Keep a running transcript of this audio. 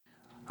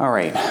All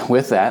right,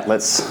 with that,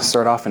 let's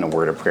start off in a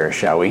word of prayer,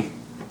 shall we?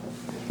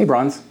 Hey,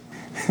 Bronze.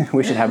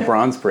 We should have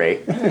Bronze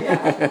pray.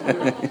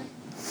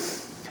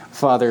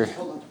 Father,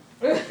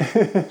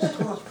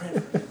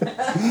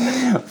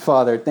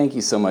 Father, thank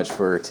you so much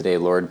for today,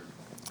 Lord,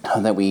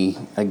 that we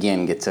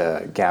again get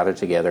to gather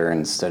together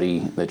and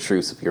study the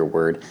truths of your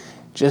word.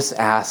 Just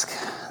ask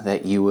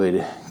that you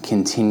would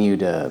continue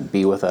to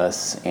be with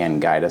us and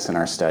guide us in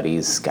our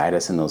studies, guide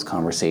us in those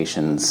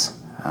conversations.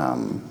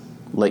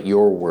 Let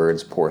your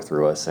words pour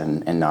through us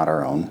and not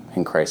our own.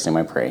 In Christ's name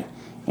I pray.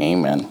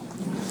 Amen.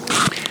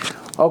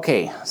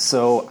 Okay,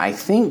 so I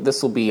think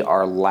this will be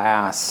our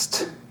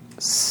last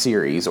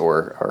series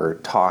or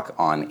talk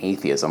on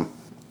atheism.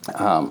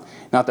 Not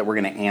that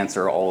we're going to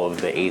answer all of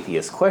the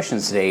atheist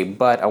questions today,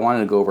 but I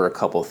wanted to go over a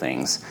couple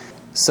things.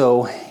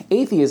 So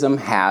atheism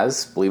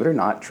has, believe it or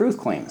not, truth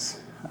claims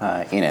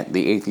in it.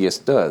 The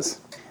atheist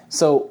does.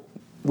 So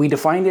we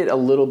defined it a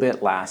little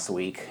bit last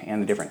week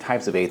and the different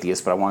types of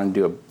atheists, but I want to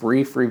do a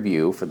brief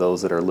review for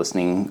those that are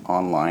listening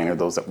online or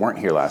those that weren't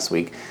here last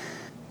week.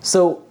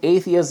 So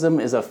atheism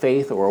is a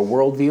faith or a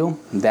worldview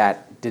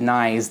that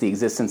denies the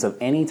existence of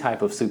any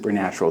type of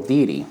supernatural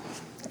deity.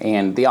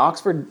 And the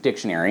Oxford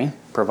Dictionary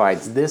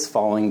provides this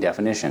following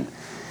definition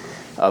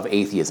of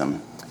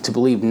atheism: to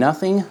believe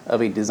nothing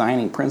of a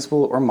designing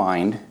principle or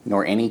mind,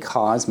 nor any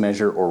cause,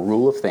 measure, or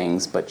rule of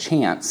things but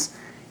chance,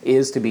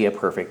 is to be a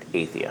perfect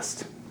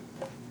atheist.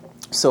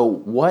 So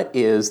what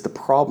is the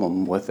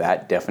problem with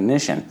that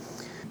definition?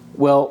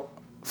 Well,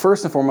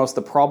 first and foremost,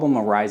 the problem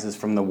arises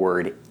from the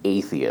word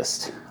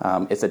atheist.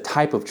 It's a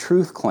type of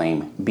truth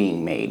claim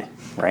being made,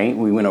 right?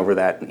 We went over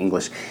that in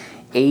English.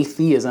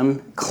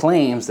 Atheism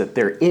claims that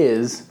there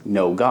is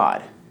no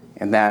God,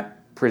 and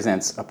that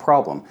presents a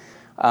problem.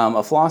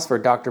 A philosopher,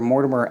 Dr.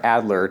 Mortimer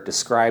Adler,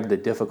 described the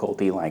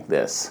difficulty like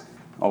this.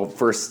 I'll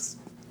first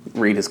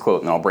read his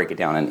quote, and then I'll break it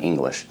down in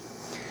English.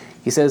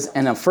 He says,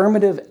 "An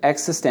affirmative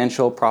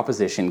existential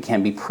proposition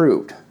can be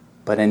proved,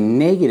 but a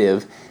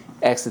negative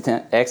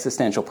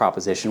existential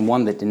proposition,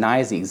 one that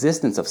denies the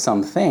existence of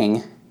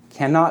something,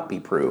 cannot be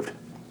proved."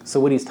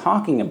 So what he's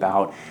talking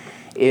about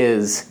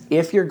is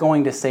if you're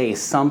going to say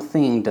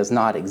something does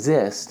not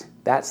exist,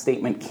 that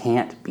statement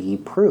can't be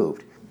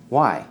proved.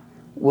 Why?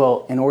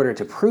 Well, in order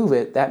to prove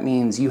it, that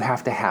means you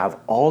have to have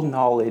all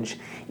knowledge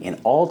in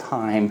all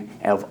time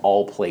of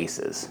all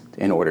places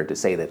in order to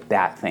say that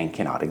that thing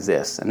cannot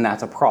exist. And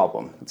that's a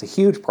problem. It's a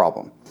huge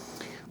problem.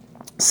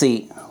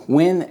 See,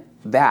 when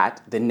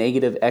the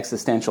negative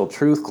existential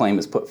truth claim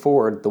is put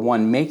forward, the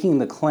one making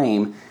the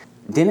claim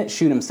didn't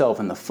shoot himself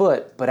in the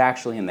foot, but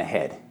actually in the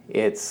head.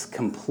 It's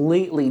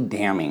completely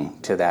damning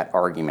to that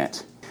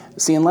argument.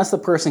 See, unless the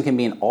person can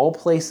be in all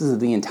places of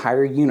the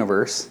entire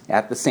universe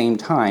at the same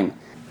time,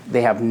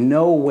 they have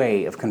no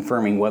way of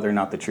confirming whether or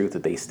not the truth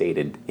that they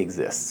stated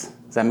exists.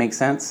 Does that make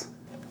sense?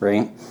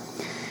 Right?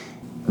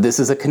 This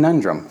is a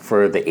conundrum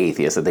for the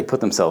atheists that they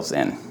put themselves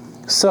in.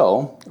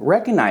 So,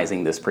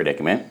 recognizing this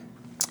predicament,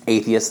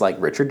 atheists like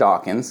Richard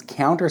Dawkins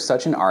counter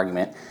such an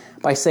argument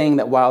by saying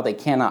that while they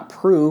cannot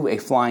prove a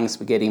flying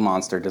spaghetti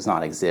monster does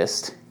not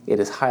exist, it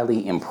is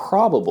highly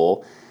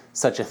improbable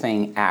such a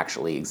thing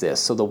actually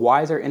exists. So the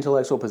wiser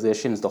intellectual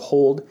position is to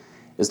hold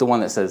is the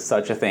one that says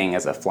such a thing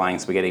as a flying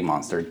spaghetti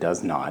monster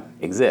does not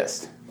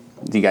exist.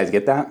 Do you guys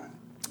get that?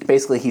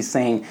 Basically, he's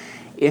saying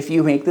if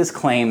you make this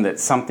claim that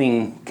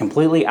something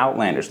completely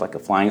outlandish, like a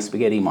flying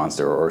spaghetti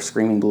monster or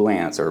screaming blue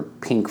ants or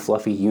pink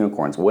fluffy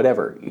unicorns,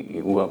 whatever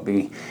it will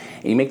be,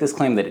 and you make this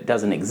claim that it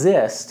doesn't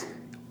exist,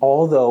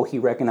 although he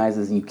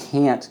recognizes you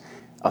can't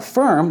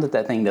affirm that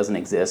that thing doesn't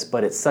exist,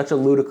 but it's such a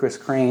ludicrous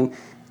claim,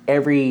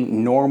 every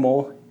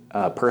normal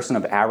person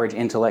of average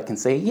intellect can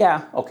say,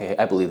 yeah, okay,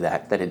 I believe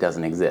that it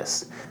doesn't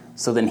exist.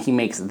 So then he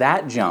makes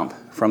that jump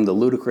from the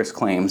ludicrous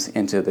claims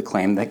into the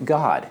claim that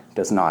God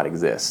does not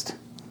exist.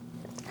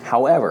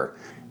 However,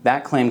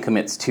 that claim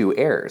commits two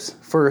errors.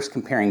 First,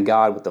 comparing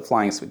God with the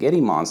flying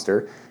spaghetti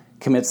monster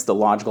commits the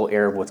logical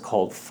error of what's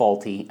called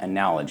faulty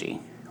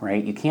analogy,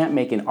 right? You can't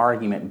make an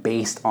argument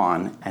based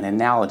on an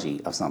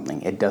analogy of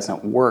something. It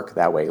doesn't work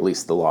that way, at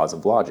least the laws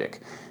of logic.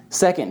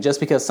 Second,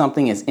 just because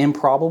something is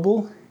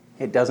improbable,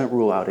 it doesn't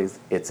rule out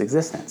its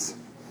existence.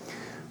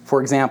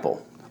 For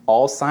example,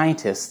 all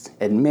scientists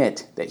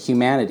admit that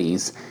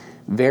humanity's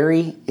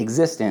very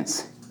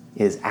existence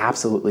is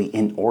absolutely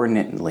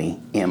inordinately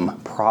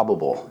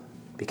improbable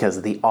because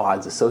of the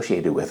odds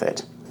associated with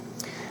it.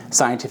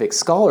 Scientific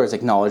scholars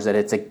acknowledge that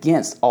it's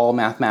against all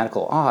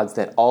mathematical odds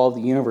that all of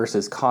the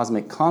universe's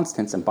cosmic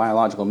constants and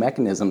biological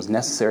mechanisms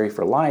necessary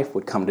for life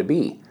would come to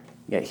be.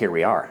 Yet here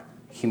we are.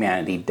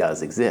 Humanity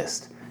does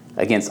exist.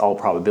 Against all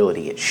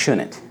probability, it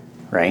shouldn't.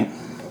 Right?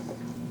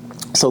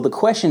 So the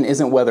question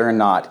isn't whether or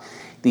not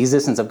the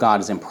existence of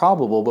God is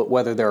improbable, but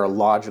whether there are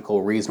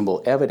logical,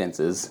 reasonable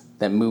evidences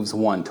that moves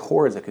one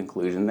towards a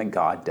conclusion that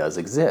God does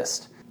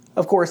exist.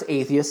 Of course,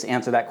 atheists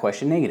answer that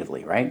question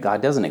negatively, right?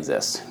 God doesn't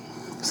exist.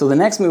 So the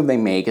next move they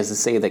make is to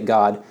say that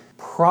God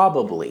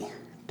probably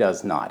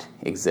does not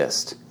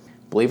exist.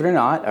 Believe it or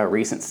not, a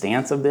recent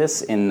stance of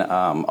this in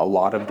a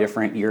lot of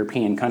different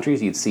European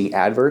countries, you'd see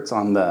adverts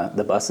on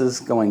the buses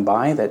going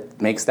by that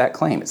makes that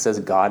claim. It says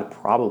God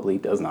probably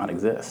does not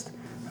exist,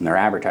 and they're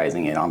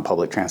advertising it on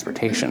public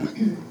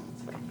transportation.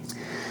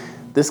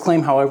 This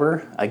claim,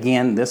 however,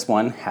 again, this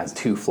one has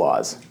two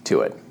flaws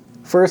to it.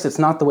 First, it's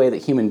not the way that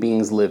human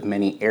beings live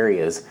many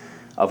areas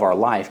of our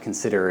life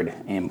considered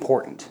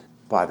important.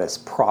 Why this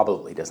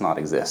probably does not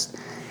exist.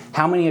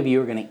 How many of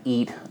you are going to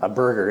eat a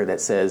burger that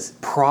says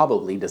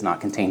probably does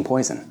not contain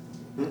poison?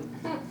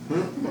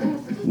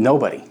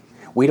 Nobody.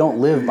 We don't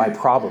live by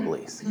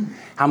probablys.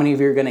 How many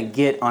of you are going to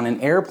get on an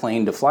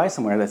airplane to fly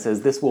somewhere that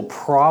says this will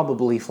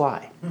probably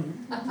fly?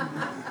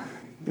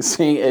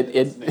 See,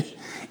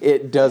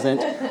 it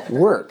doesn't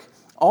work.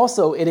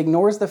 Also, it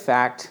ignores the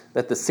fact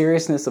that the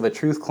seriousness of a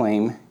truth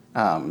claim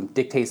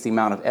dictates the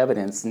amount of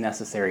evidence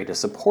necessary to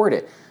support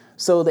it.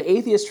 So the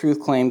atheist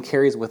truth claim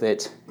carries with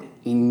it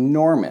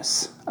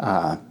enormous,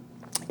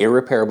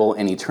 irreparable,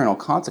 and eternal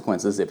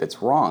consequences if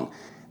it's wrong.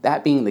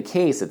 That being the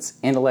case, it's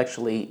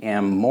intellectually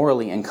and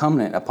morally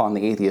incumbent upon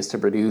the atheist to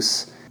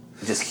produce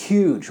just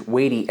huge,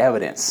 weighty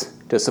evidence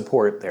to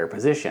support their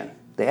position.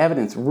 The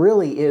evidence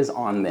really is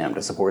on them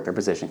to support their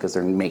position because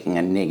they're making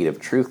a negative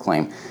truth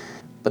claim.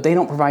 But they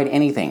don't provide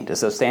anything to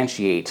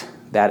substantiate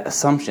that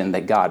assumption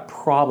that God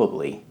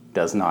probably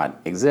does not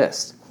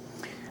exist.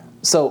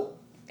 So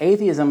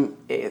atheism,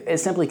 it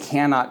simply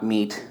cannot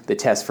meet the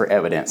test for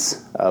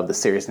evidence of the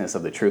seriousness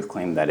of the truth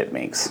claim that it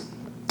makes.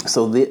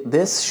 So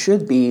this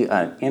should be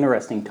an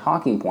interesting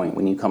talking point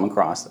when you come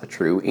across a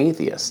true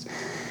atheist.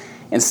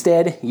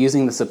 Instead,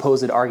 using the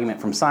supposed argument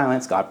from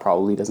silence, God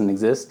probably doesn't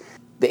exist,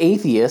 the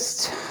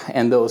atheist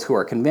and those who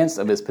are convinced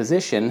of his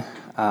position,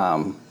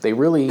 they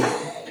really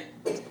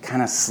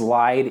kind of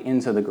slide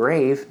into the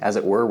grave, as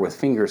it were, with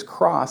fingers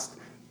crossed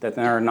that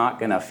they're not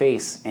going to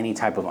face any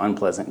type of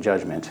unpleasant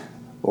judgment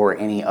or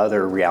any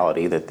other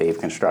reality that they've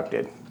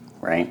constructed,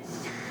 right?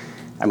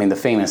 I mean, the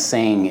famous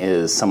saying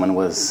is someone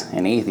was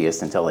an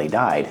atheist until they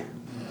died.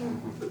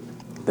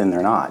 Then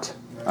they're not,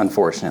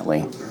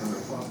 unfortunately.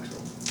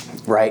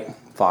 Right?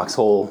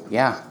 Foxhole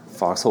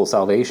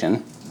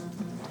salvation.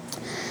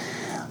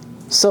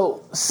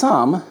 So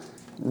some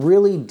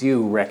really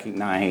do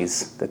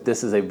recognize that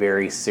this is a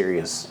very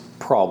serious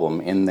problem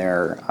in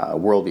their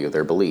worldview,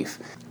 their belief.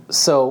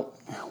 So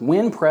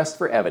when pressed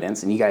for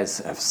evidence, and you guys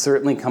have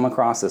certainly come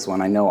across this one,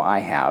 I know I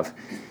have,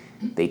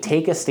 they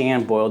take a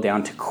stand boiled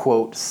down to,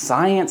 quote,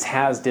 science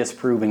has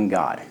disproven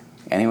God.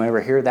 Anyone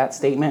ever hear that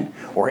statement?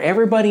 Or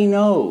everybody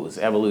knows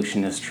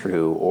evolution is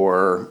true,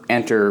 or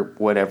enter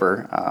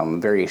whatever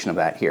variation of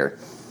that here.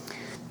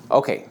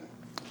 Okay,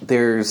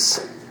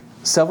 there's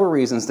several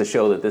reasons to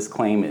show that this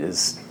claim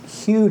is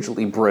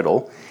hugely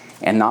brittle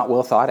and not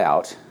well thought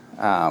out.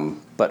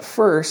 But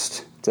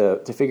first,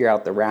 to figure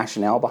out the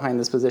rationale behind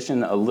this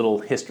position, a little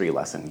history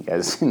lesson. You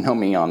guys know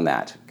me on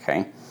that,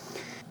 okay?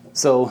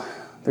 So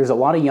there's a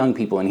lot of young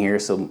people in here,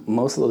 so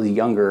most of those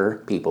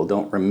younger people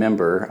don't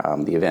remember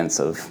the events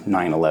of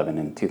 9/11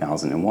 in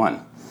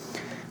 2001.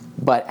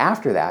 But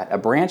after that, a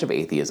branch of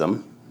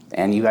atheism,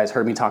 and you guys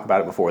heard me talk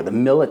about it before, the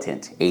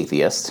militant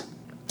atheist,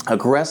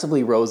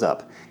 aggressively rose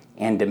up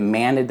and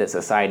demanded that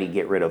society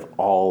get rid of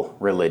all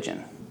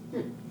religion.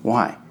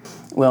 Why?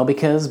 Well,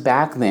 because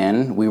back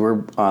then we were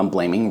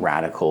blaming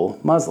radical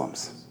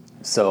Muslims.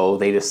 So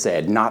they just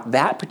said, not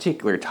that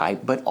particular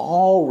type, but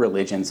all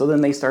religion. So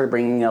then they started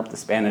bringing up the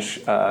Spanish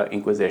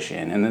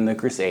Inquisition and then the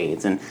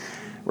Crusades. And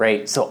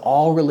right, so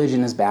all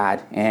religion is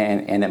bad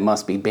and it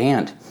must be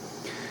banned.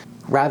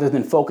 Rather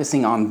than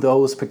focusing on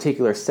those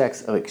particular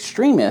sects of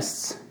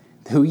extremists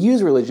who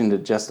use religion to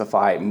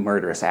justify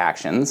murderous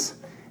actions,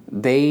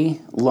 they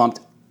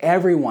lumped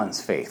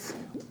everyone's faith,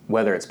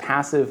 whether it's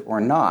passive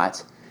or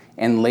not,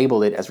 and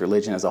labeled it as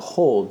religion as a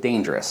whole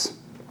dangerous.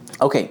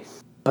 Okay,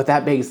 but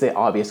that begs the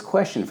obvious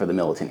question for the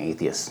militant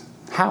atheists.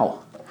 How?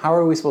 How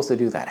are we supposed to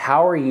do that?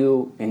 How are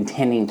you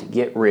intending to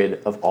get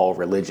rid of all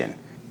religion?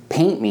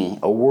 Paint me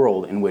a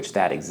world in which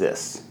that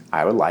exists.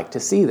 I would like to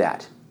see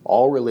that.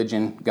 All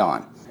religion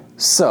gone.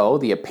 So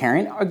the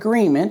apparent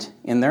agreement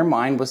in their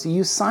mind was to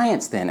use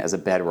science then as a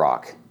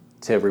bedrock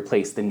to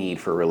replace the need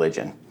for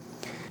religion.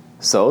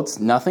 So it's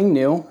nothing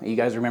new. You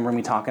guys remember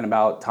me talking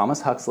about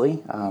Thomas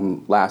Huxley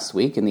last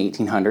week in the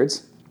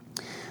 1800s.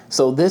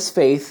 So this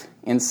faith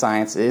in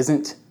science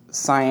isn't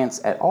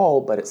science at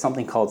all, but it's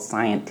something called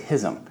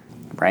scientism,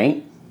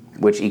 right?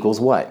 Which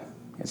equals what?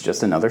 It's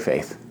just another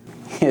faith.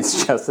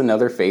 It's just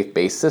another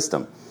faith-based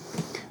system.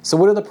 So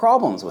what are the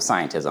problems with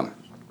scientism?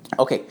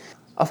 Okay,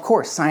 of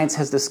course, science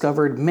has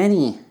discovered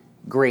many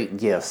great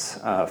gifts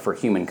for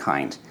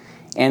humankind,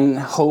 and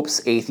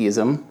hopes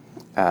atheism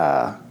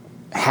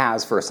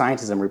has for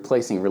scientism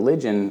replacing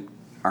religion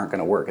aren't going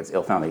to work. It's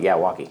ill-founded. Yeah,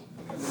 Walkie.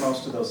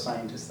 Most of those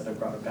scientists that have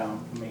brought about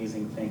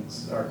amazing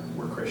things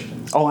were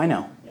Christians. Oh, I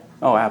know. Yeah.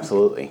 Oh,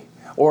 absolutely.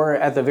 Or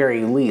at the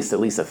very least,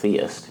 at least a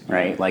theist,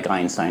 right? Like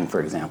Einstein,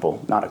 for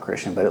example. Not a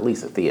Christian, but at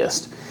least a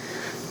theist.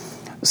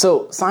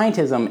 So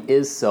scientism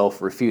is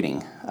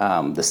self-refuting.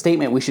 The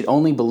statement we should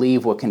only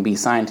believe what can be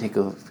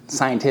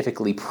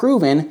scientifically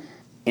proven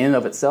in and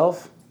of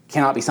itself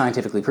cannot be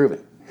scientifically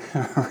proven,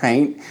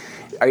 right?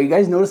 Are you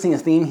guys noticing a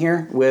theme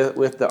here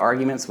with the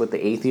arguments with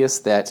the atheists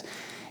that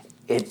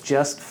it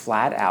just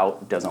flat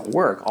out doesn't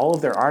work? All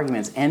of their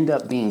arguments end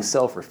up being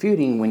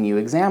self-refuting when you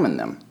examine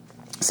them.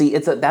 See,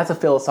 that's a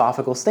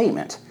philosophical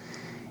statement,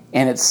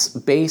 and it's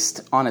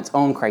based on its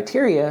own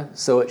criteria,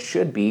 so it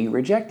should be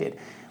rejected.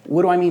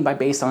 What do I mean by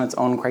based on its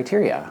own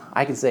criteria?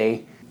 I can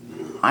say,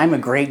 I'm a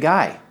great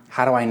guy.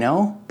 How do I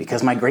know?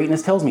 Because my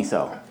greatness tells me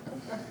so.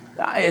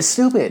 It's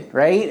stupid,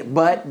 right?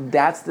 But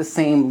that's the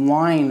same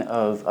line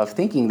of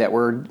thinking that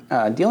we're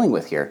dealing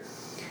with here.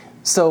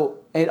 So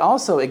it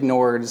also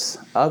ignores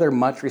other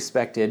much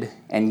respected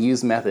and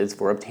used methods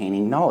for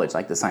obtaining knowledge,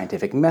 like the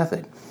scientific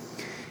method.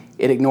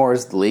 It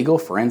ignores the legal,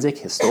 forensic,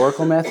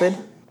 historical method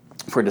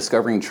for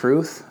discovering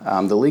truth.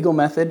 The legal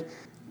method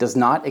does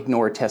not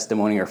ignore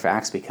testimony or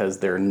facts because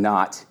they're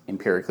not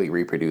empirically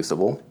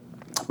reproducible.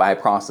 By a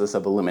process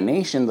of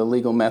elimination, the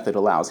legal method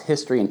allows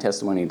history and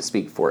testimony to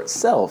speak for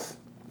itself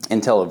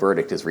until a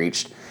verdict is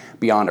reached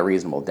beyond a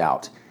reasonable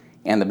doubt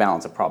and the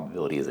balance of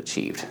probability is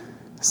achieved.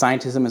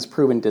 Scientism has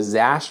proven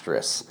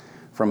disastrous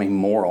from a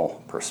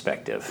moral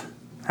perspective.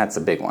 That's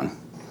a big one.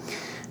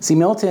 See,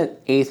 militant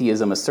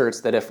atheism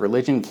asserts that if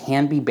religion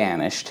can be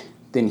banished,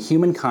 then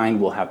humankind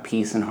will have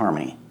peace and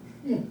harmony.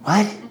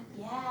 What?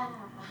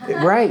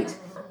 Yeah. Right.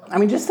 I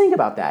mean, just think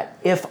about that.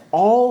 If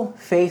all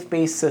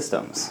faith-based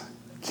systems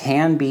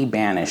can be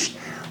banished,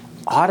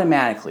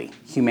 automatically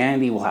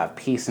humanity will have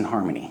peace and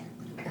harmony.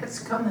 It's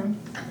coming.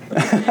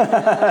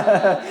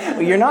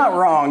 Well, you're not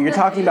wrong. You're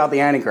talking about the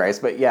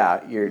Antichrist, but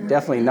yeah, you're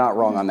definitely not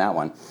wrong on that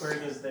one. Where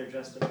is their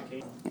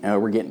justification?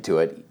 We're getting to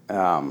it.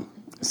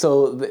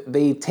 So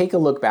they take a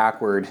look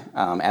backward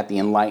at the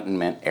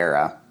Enlightenment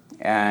era,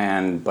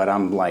 but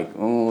I'm like,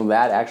 oh,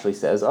 that actually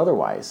says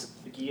otherwise.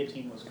 The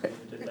guillotine was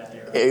created in that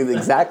era.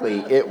 Exactly,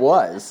 it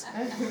was.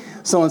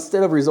 So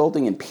instead of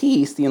resulting in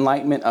peace, the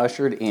Enlightenment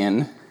ushered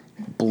in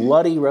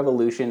bloody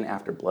revolution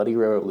after bloody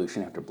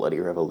revolution after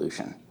bloody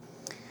revolution,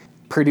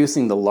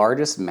 producing the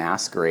largest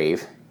mass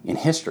grave in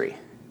history.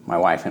 My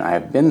wife and I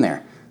have been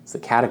there. It's the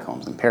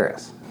catacombs in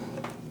Paris.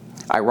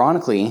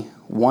 Ironically,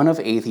 one of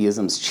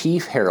atheism's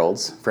chief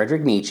heralds,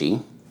 Friedrich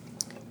Nietzsche,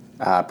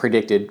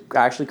 predicted,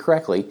 actually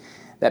correctly,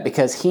 that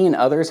because he and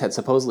others had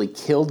supposedly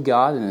killed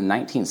God in the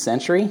 19th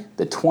century,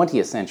 the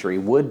 20th century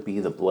would be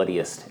the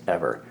bloodiest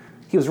ever.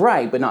 He was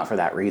right, but not for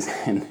that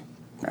reason,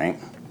 right?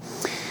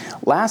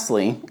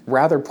 Lastly,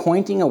 rather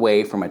pointing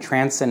away from a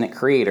transcendent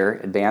creator,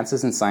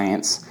 advances in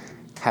science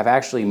have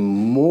actually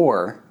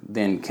more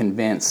than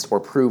convinced or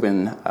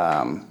proven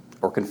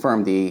or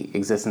confirmed the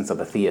existence of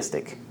a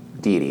theistic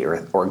deity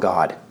or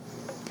God.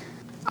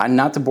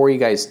 Not to bore you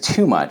guys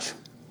too much,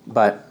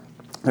 but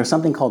there's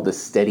something called the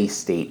steady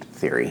state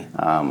theory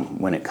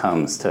when it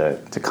comes to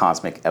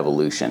cosmic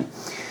evolution.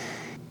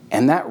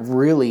 And that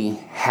really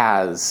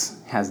has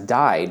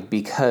died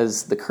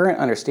because the current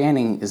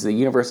understanding is the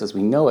universe as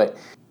we know it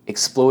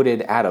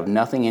exploded out of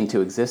nothing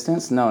into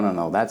existence.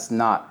 No, that's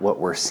not what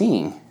we're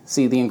seeing.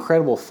 See, the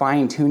incredible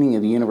fine-tuning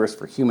of the universe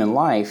for human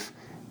life,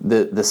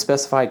 the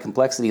specified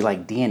complexity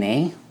like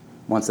DNA,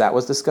 once that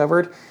was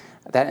discovered,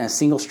 that in a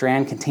single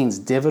strand contains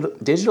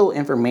digital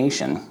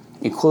information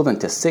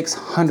equivalent to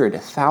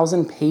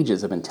 600,000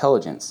 pages of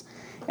intelligence,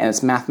 and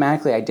it's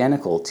mathematically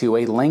identical to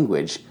a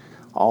language,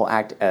 all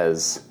act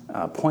as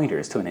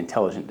pointers to an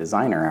intelligent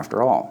designer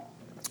after all.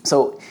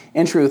 So,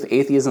 in truth,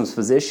 atheism's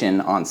position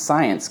on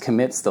science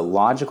commits the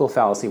logical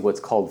fallacy of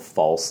what's called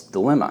false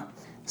dilemma.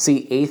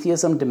 See,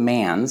 atheism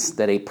demands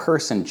that a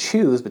person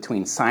choose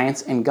between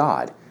science and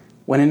God,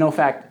 when in no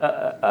fact,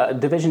 a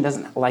division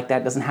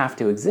doesn't have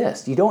to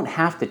exist. You don't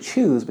have to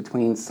choose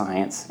between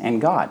science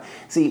and God.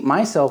 See,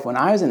 myself, when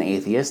I was an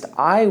atheist,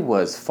 I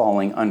was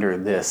falling under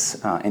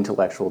this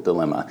intellectual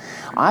dilemma.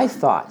 I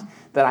thought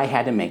that I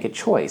had to make a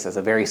choice. As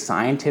a very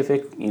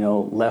scientific,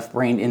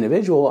 left-brained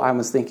individual, I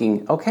was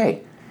thinking,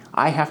 okay,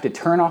 I have to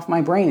turn off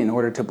my brain in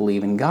order to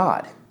believe in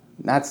God.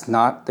 That's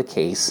not the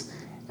case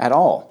at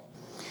all.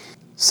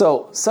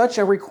 So, such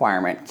a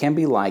requirement can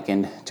be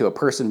likened to a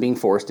person being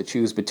forced to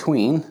choose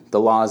between the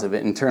laws of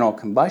internal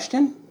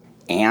combustion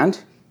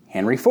and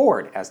Henry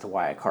Ford as to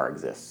why a car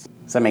exists.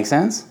 Does that make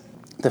sense?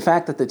 The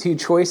fact that the two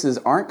choices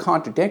aren't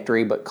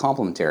contradictory but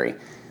complementary.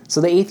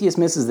 So the atheist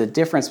misses the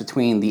difference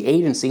between the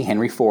agency,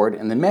 Henry Ford,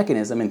 and the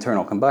mechanism,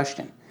 internal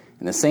combustion.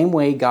 In the same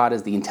way, God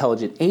is the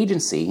intelligent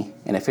agency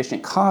and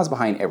efficient cause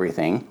behind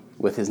everything,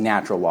 with his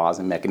natural laws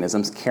and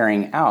mechanisms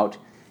carrying out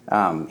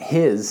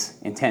his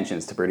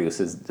intentions to produce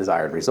his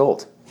desired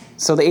result.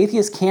 So the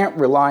atheist can't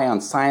rely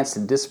on science to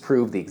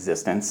disprove the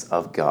existence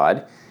of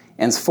God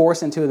and is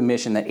forced into the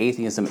mission that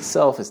atheism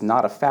itself is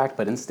not a fact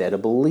but instead a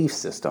belief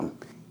system.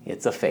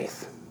 It's a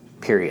faith,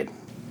 period.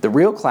 The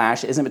real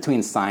clash isn't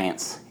between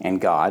science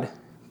and God,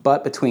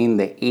 but between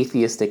the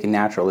atheistic and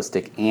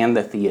naturalistic and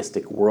the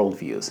theistic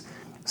worldviews.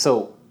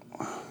 So,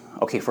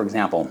 okay, for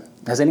example,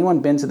 has anyone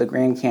been to the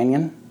Grand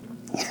Canyon?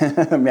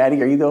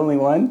 Maddie, are you the only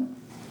one?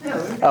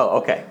 No. Oh,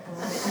 okay.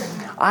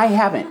 I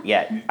haven't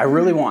yet. I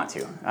really want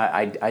to.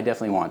 I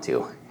definitely want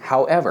to.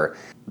 However,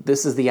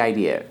 this is the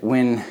idea.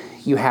 When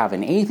you have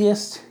an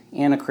atheist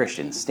and a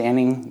Christian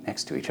standing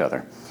next to each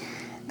other,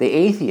 the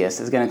atheist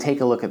is going to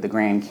take a look at the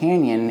Grand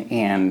Canyon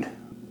and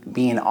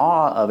be in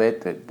awe of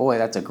it, that, boy,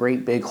 that's a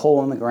great big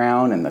hole in the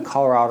ground, and the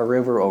Colorado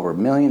River over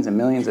millions and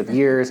millions of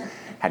years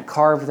had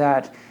carved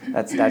that.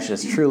 That's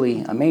just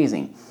truly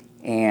amazing.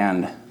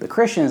 And the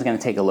Christian is going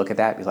to take a look at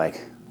that and be like,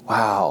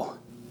 wow,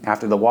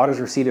 after the waters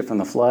receded from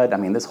the flood, I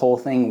mean, this whole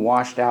thing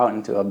washed out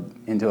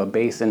into a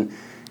basin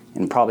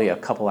in probably a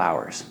couple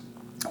hours.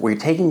 We're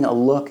taking a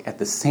look at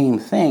the same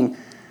thing,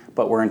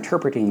 but we're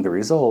interpreting the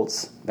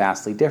results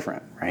vastly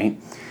different, right?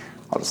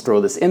 I'll just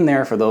throw this in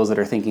there for those that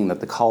are thinking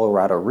that the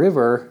Colorado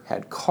River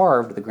had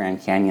carved the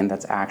Grand Canyon.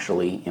 That's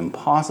actually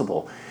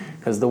impossible,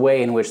 because the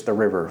way in which the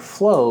river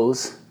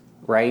flows,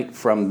 right,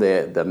 from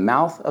the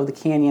mouth of the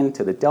canyon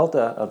to the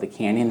delta of the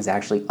canyon is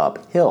actually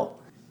uphill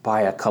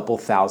by a couple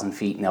thousand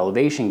feet in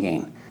elevation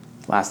gain.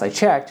 Last I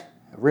checked,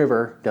 a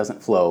river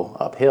doesn't flow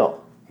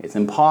uphill. It's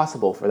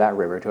impossible for that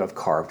river to have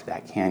carved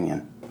that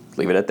canyon.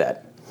 Leave it at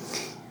that.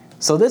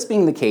 So this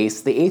being the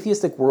case, the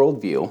atheistic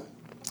worldview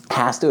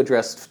has to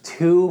address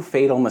two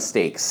fatal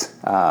mistakes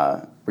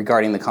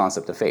regarding the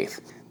concept of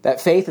faith.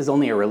 That faith is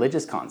only a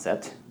religious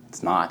concept.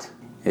 It's not.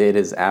 It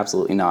is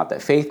absolutely not.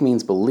 That faith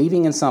means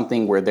believing in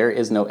something where there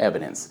is no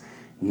evidence.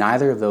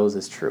 Neither of those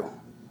is true.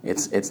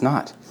 It's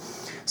not.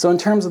 So in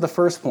terms of the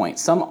first point,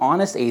 some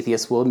honest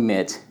atheists will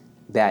admit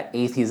that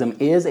atheism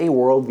is a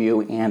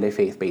worldview and a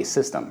faith-based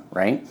system,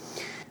 right?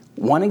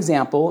 One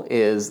example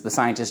is the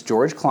scientist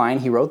George Klein.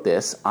 He wrote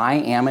this: "I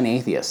am an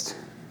atheist.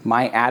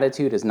 My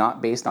attitude is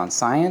not based on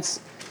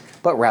science,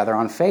 but rather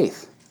on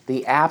faith.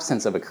 The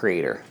absence of a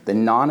creator, the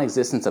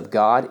non-existence of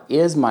God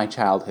is my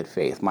childhood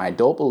faith, my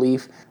adult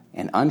belief,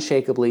 and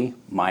unshakably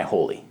my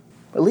holy."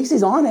 At least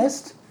he's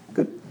honest.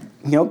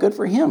 Good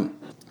for him.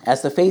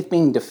 As the faith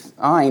being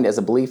defined as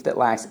a belief that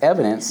lacks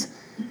evidence,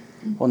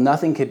 well,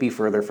 nothing could be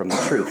further from the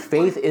truth.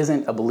 Faith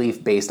isn't a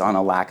belief based on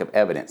a lack of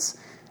evidence.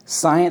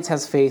 Science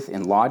has faith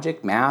in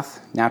logic,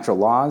 math, natural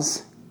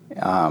laws,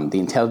 the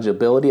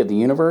intelligibility of the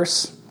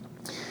universe.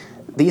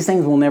 These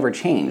things will never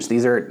change.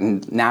 These are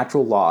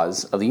natural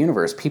laws of the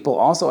universe. People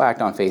also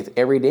act on faith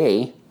every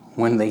day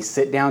when they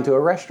sit down to a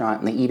restaurant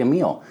and they eat a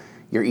meal.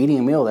 You're eating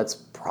a meal that's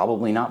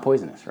probably not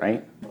poisonous,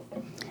 right?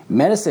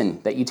 Medicine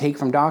that you take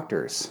from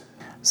doctors.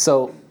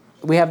 So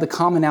we have the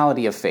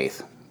commonality of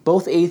faith.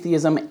 Both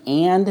atheism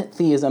and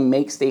theism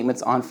make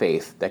statements on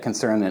faith that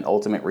concern an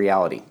ultimate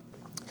reality.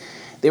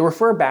 They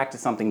refer back to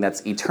something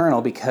that's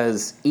eternal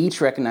because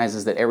each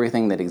recognizes that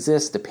everything that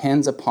exists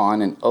depends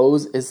upon and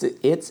owes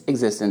its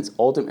existence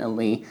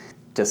ultimately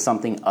to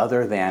something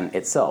other than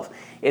itself.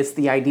 It's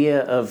the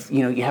idea of,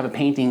 you have a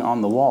painting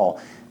on the wall.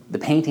 The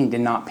painting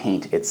did not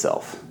paint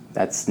itself.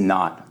 That's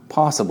not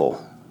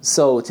possible.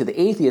 So to the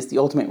atheist, the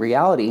ultimate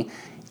reality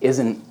is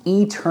an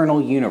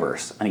eternal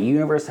universe, a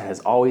universe that has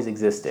always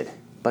existed.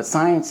 But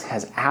science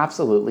has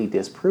absolutely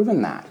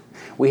disproven that.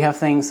 We have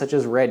things such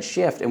as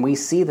redshift, and we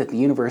see that the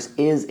universe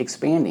is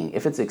expanding.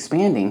 If it's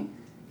expanding,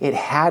 it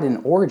had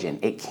an origin.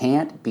 It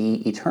can't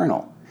be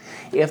eternal.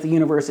 If the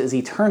universe is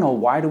eternal,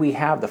 why do we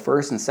have the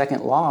first and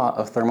second law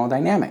of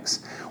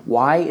thermodynamics?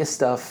 Why is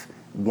stuff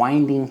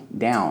winding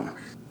down?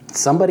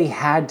 Somebody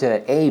had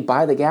to,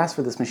 buy the gas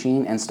for this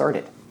machine and start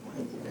it.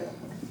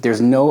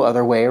 There's no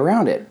other way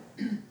around it.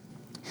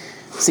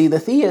 See, the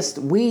theist,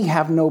 we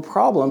have no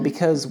problem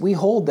because we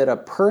hold that a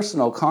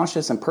personal,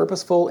 conscious, and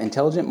purposeful,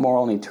 intelligent,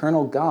 moral, and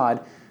eternal God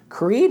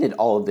created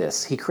all of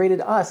this. He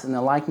created us in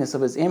the likeness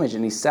of his image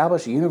and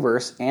established the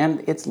universe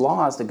and its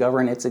laws to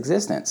govern its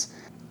existence.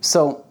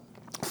 So,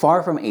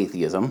 far from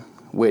atheism,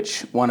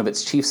 which one of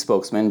its chief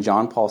spokesmen,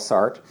 John Paul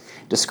Sartre,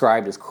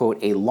 described as, quote,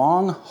 "a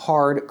long,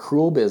 hard,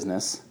 cruel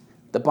business,"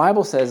 the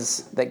Bible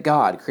says that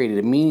God created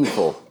a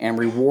meaningful and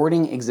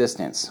rewarding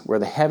existence where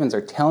the heavens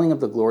are telling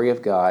of the glory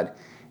of God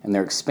and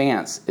their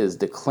expanse is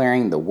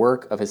declaring the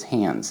work of his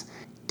hands.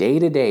 Day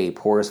to day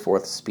pours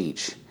forth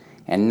speech,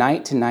 and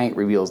night to night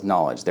reveals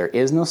knowledge. There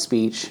is no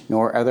speech,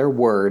 nor are there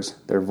words,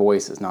 their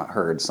voice is not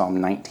heard.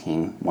 Psalm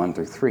 19,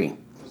 1-3.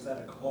 Was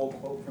that a whole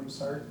quote from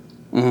Sartre?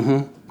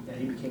 Mm-hmm. Yeah,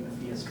 he became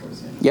a theist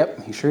towards the end.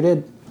 Yep, he sure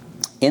did.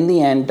 In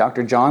the end,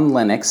 Dr. John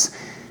Lennox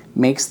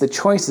makes the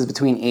choices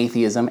between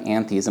atheism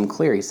and theism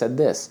clear. He said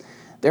this: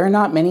 "There are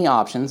not many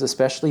options,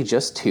 especially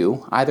just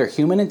two. Either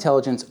human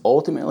intelligence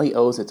ultimately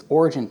owes its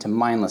origin to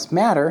mindless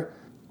matter,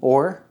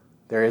 or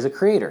there is a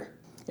creator.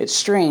 It's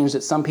strange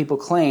that some people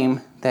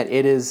claim that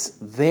it is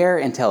their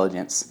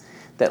intelligence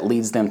that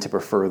leads them to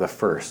prefer the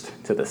first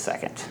to the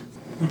second."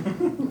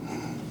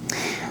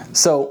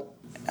 So,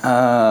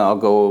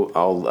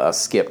 I'll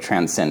skip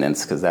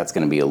transcendence because that's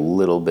going to be a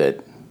little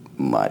bit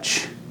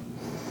much.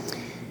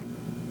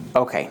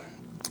 Okay,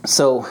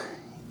 so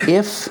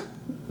if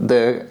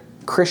the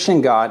Christian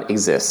God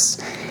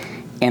exists,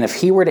 and if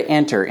he were to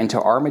enter into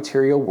our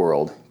material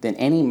world, then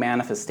any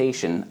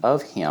manifestation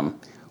of him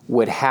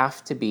would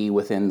have to be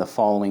within the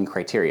following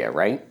criteria,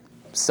 right?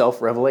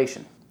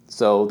 Self-revelation.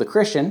 So the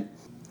Christian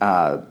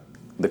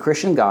the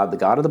Christian God, the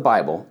God of the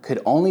Bible, could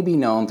only be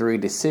known through a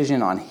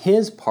decision on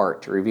his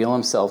part to reveal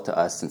himself to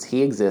us since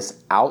he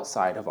exists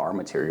outside of our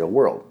material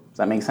world. Does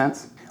that make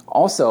sense?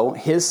 Also,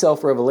 his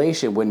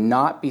self-revelation would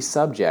not be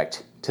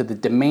subject to the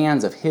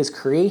demands of his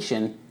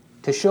creation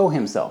to show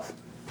himself.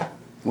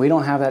 We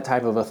don't have that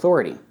type of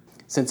authority,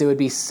 since it would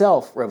be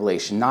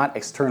self-revelation, not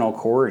external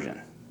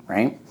coercion,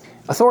 right?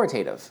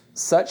 Authoritative.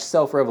 Such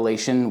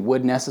self-revelation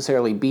would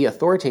necessarily be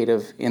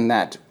authoritative in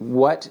that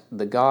what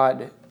the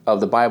God of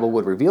the Bible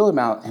would reveal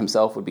about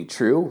himself would be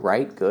true,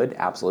 right, good,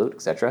 absolute,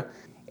 etc.,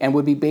 and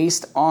would be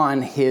based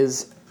on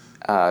his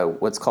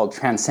what's called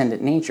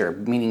transcendent nature,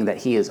 meaning that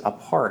he is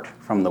apart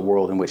from the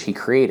world in which he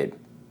created,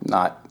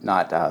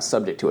 not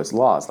subject to its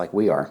laws like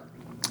we are.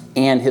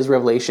 And his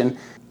revelation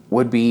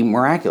would be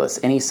miraculous.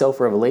 Any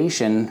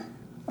self-revelation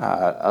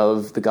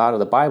of the God of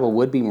the Bible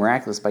would be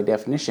miraculous by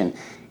definition,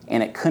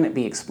 and it couldn't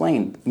be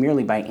explained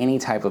merely by any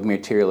type of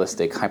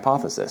materialistic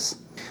hypothesis.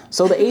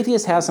 So the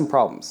atheist has some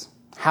problems.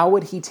 How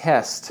would he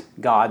test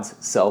God's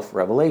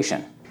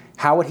self-revelation?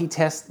 How would he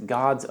test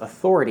God's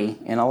authority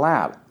in a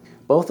lab?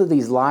 Both of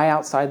these lie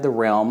outside the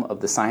realm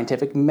of the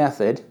scientific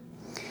method,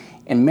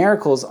 and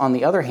miracles, on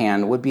the other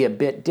hand, would be a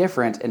bit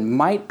different and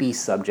might be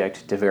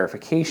subject to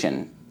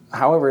verification.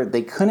 However,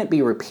 they couldn't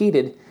be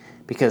repeated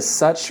because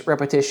such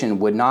repetition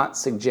would not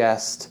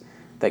suggest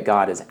that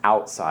God is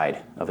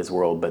outside of his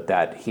world, but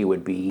that he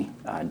would be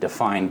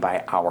defined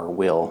by our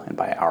will and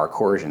by our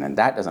coercion, and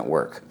that doesn't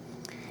work.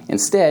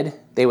 Instead,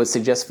 they would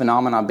suggest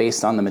phenomena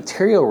based on the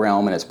material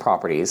realm and its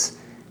properties,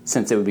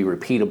 since it would be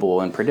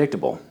repeatable and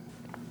predictable.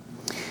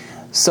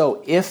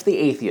 So if the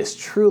atheist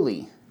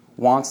truly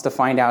wants to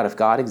find out if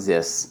God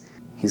exists,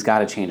 he's got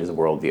to change his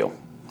worldview.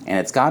 And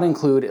it's got to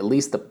include at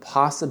least the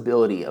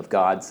possibility of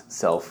God's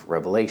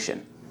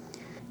self-revelation,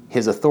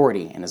 his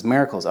authority and his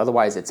miracles.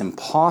 Otherwise, it's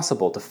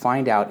impossible to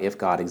find out if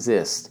God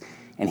exists.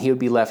 And he would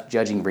be left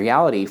judging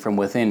reality from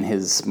within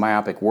his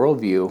myopic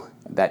worldview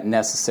that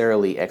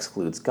necessarily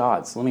excludes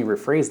God. So let me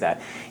rephrase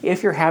that.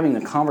 If you're having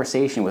a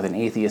conversation with an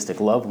atheistic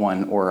loved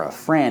one or a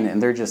friend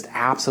and they're just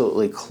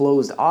absolutely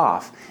closed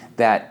off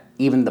that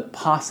even the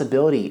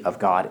possibility of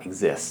God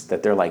exists,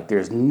 that they're like,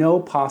 there's no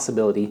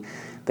possibility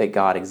that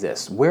God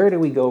exists, where do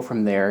we go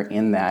from there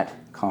in that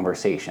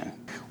conversation?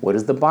 What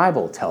does the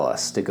Bible tell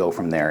us to go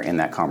from there in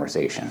that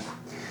conversation?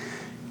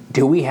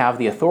 Do we have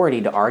the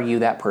authority to argue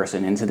that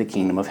person into the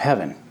kingdom of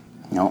heaven?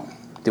 No.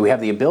 Do we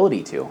have the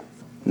ability to?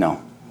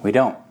 No, we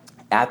don't.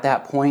 At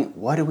that point,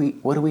 what do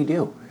we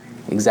do?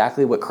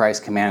 Exactly what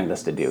Christ commanded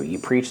us to do. You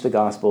preach the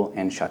gospel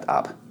and shut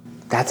up.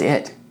 That's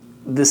it.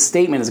 This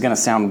statement is going to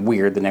sound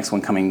weird, the next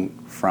one coming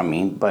from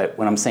me, but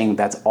when I'm saying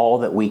that's all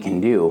that we can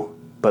do,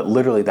 but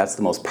literally that's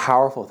the most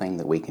powerful thing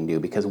that we can do,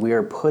 because we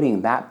are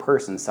putting that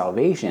person's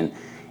salvation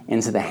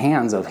into the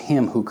hands of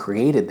him who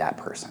created that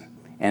person.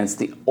 And it's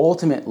the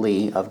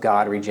ultimately of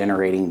God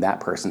regenerating that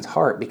person's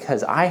heart,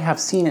 because I have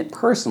seen it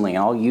personally, and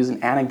I'll use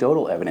an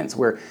anecdotal evidence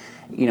where,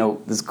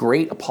 this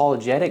great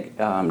apologetic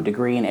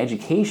degree in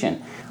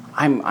education,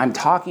 I'm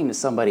talking to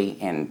somebody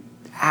and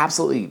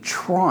absolutely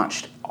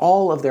traunched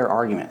all of their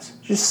arguments,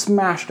 just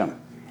smashed them,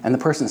 and the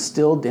person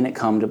still didn't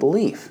come to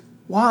belief.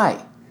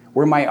 Why?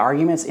 Were my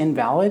arguments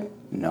invalid?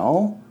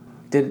 No.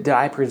 Did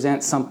I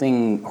present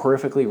something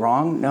horrifically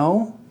wrong?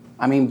 No.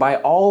 I mean, by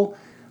all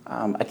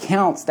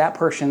accounts, that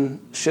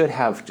person should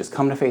have just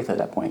come to faith at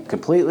that point,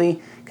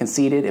 completely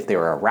conceded. If they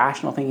were a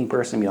rational thinking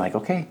person, be like,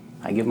 okay,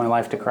 I give my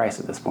life to Christ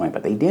at this point,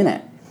 but they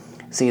didn't.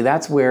 See,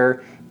 that's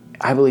where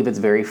I believe it's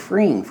very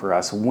freeing for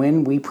us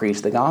when we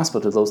preach the gospel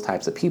to those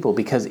types of people,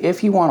 because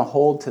if you want to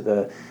hold to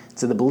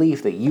the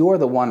belief that you are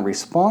the one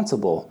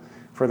responsible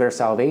for their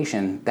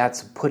salvation,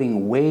 that's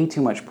putting way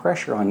too much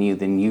pressure on you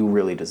than you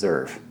really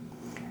deserve.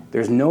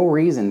 There's no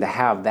reason to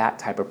have that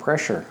type of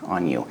pressure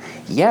on you.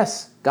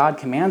 Yes, God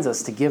commands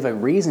us to give a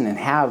reason and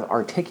have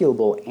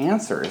articulable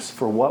answers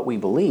for what we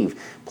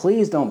believe.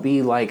 Please don't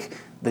be like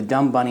the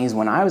dumb bunnies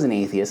when I was an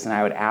atheist and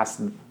I would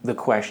ask the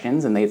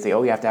questions and they'd say,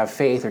 oh, you have to have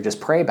faith or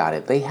just pray about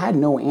it. They had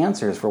no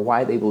answers for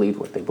why they believed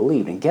what they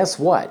believed. And guess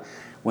what?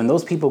 When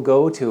those people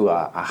go to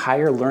a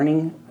higher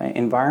learning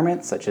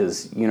environment, such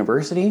as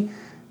university,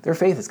 their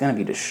faith is going to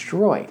be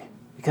destroyed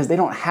because they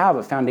don't have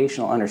a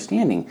foundational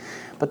understanding.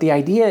 But the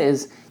idea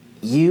is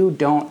you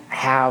don't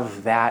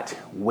have that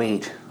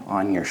weight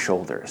on your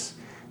shoulders.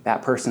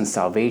 That person's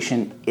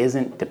salvation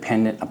isn't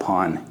dependent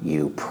upon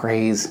you.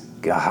 Praise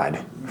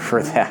God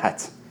for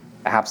that.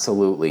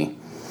 Absolutely.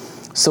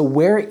 So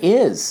where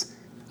is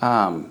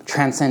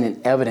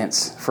transcendent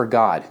evidence for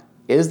God?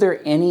 Is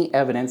there any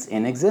evidence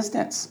in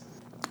existence?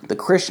 The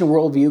Christian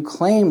worldview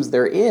claims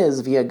there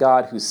is via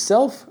God who's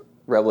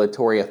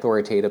self-revelatory,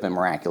 authoritative, and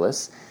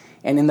miraculous.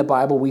 And in the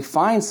Bible, we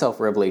find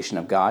self-revelation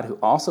of God who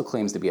also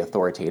claims to be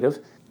authoritative.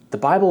 The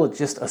Bible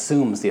just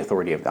assumes the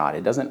authority of God.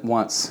 It doesn't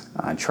once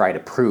try to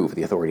prove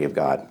the authority of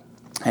God.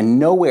 And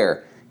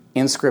nowhere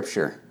in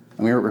Scripture,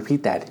 let me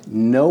repeat that,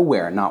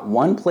 nowhere, not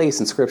one place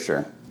in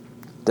Scripture,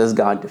 does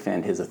God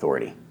defend his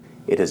authority.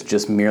 It is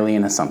just merely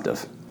an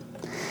assumptive.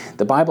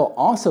 The Bible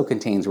also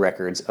contains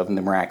records of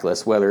the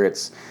miraculous, whether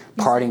it's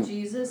parting...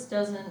 Jesus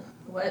doesn't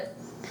What?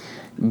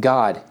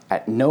 God,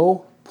 at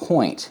no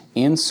point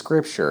in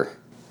Scripture,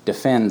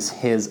 defends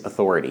his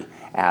authority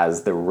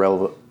as the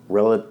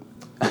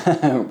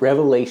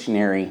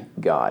revelationary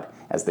God,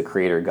 as the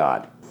creator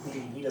God.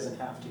 He doesn't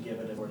have to give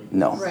it authority.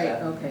 No. Right,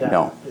 okay.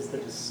 No.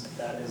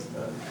 That is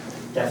the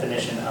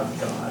definition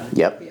of God.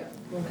 Yep. Yeah,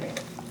 okay.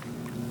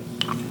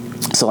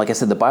 So like I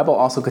said, the Bible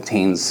also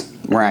contains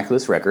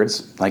miraculous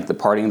records, like the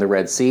parting of the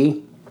Red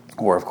Sea,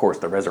 or of course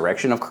the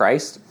resurrection of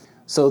Christ.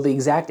 So the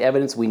exact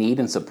evidence we need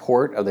in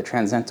support of the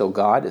transcendental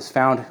God is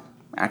found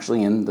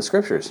actually in the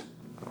Scriptures.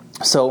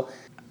 So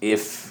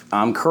if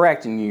I'm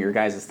correct in your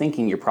guys'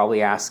 thinking, you're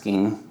probably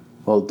asking,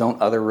 well,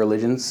 don't other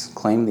religions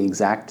claim the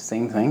exact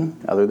same thing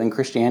other than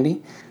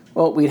Christianity?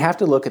 Well, we'd have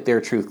to look at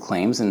their truth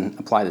claims and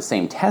apply the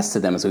same test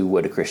to them as we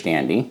would to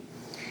Christianity.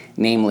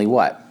 Namely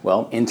what?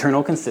 Well,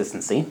 internal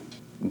consistency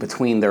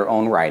between their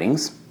own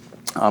writings,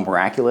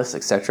 miraculous,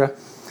 etc.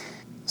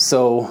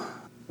 So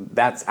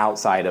that's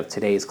outside of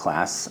today's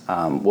class.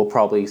 We'll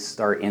probably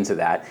start into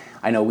that.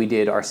 I know we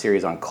did our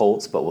series on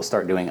cults, but we'll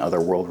start doing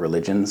other world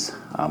religions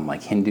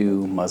like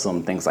Hindu,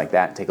 Muslim, things like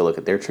that. Take a look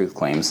at their truth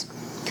claims.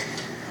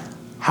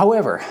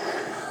 However,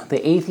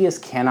 the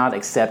atheist cannot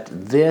accept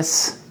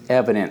this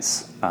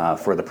evidence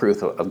for the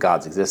proof of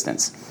God's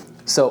existence.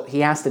 So he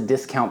has to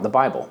discount the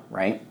Bible,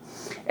 right,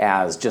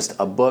 as just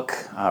a book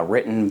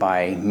written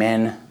by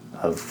men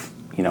of,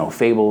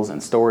 fables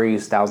and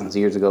stories thousands of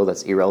years ago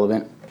that's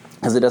irrelevant,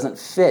 because it doesn't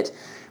fit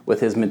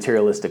with his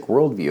materialistic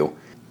worldview.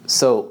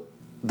 So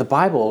the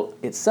Bible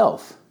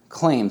itself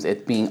claims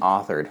it being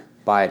authored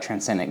by a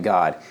transcendent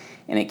God,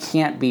 and it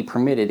can't be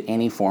permitted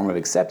any form of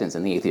acceptance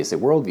in the atheistic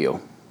worldview.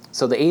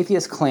 So the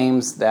atheist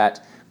claims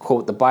that,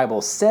 quote, the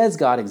Bible says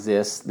God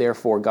exists,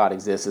 therefore God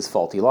exists is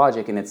faulty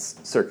logic, and it's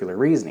circular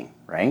reasoning,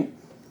 right?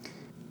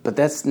 But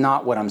that's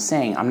not what I'm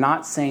saying. I'm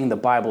not saying the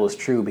Bible is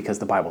true because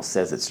the Bible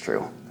says it's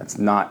true. That's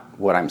not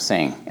what I'm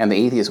saying. And the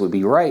atheist would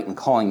be right in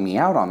calling me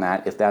out on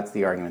that if that's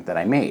the argument that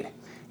I made.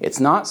 It's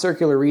not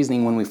circular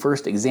reasoning when we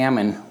first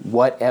examine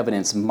what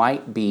evidence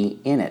might be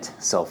in it,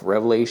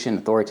 self-revelation,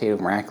 authoritative,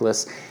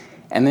 miraculous,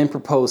 and then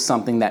propose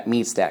something that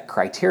meets that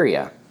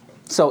criteria.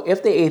 So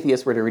if the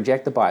atheist were to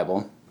reject the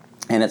Bible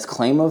and its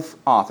claim of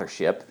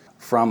authorship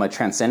from a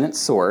transcendent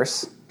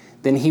source,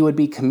 then he would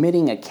be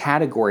committing a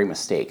category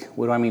mistake.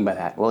 What do I mean by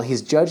that? Well,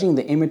 he's judging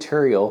the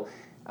immaterial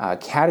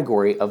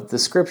category of the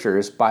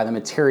Scriptures by the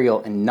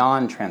material and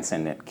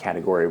non-transcendent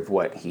category of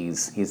what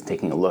he's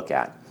taking a look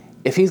at.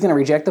 If he's going to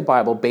reject the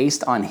Bible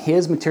based on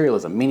his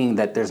materialism, meaning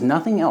that there's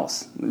nothing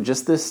else,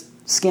 just this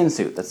skin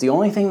suit, that's the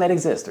only thing that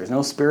exists, there's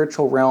no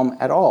spiritual realm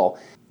at all,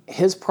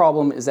 his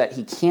problem is that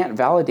he can't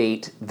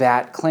validate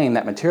that claim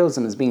that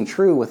materialism is being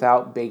true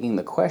without begging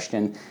the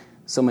question.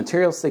 So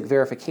materialistic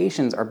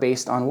verifications are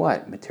based on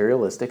what?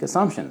 Materialistic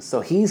assumptions.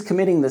 So he's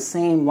committing the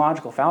same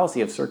logical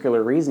fallacy of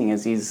circular reasoning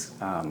as he's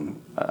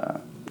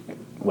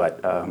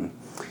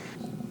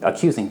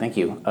accusing,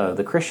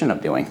 the Christian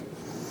of doing.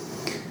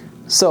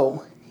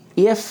 So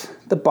if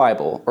the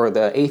Bible, or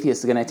the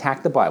atheist is going to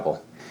attack the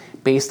Bible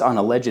based on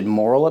alleged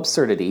moral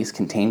absurdities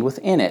contained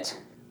within it,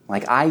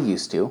 like I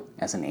used to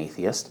as an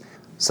atheist,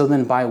 so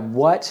then by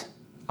what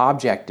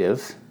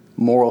objective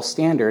moral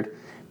standard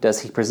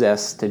does he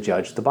possess to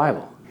judge the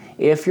Bible?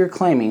 If you're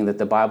claiming that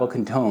the Bible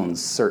contains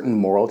certain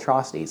moral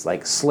atrocities,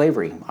 like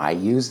slavery, I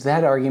used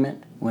that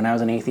argument when I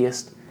was an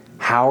atheist,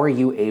 how are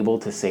you able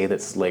to say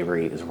that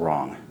slavery is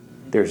wrong?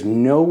 There's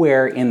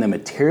nowhere in the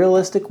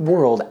materialistic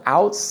world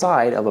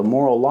outside of a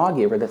moral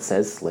lawgiver that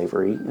says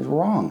slavery is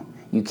wrong.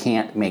 You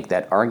can't make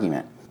that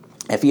argument.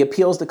 If he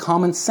appeals to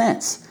common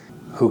sense,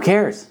 who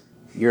cares?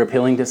 You're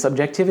appealing to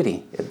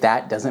subjectivity.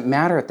 That doesn't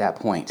matter at that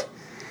point.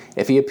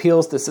 If he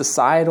appeals to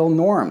societal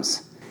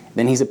norms,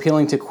 then he's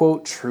appealing to,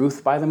 quote,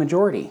 truth by the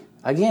majority.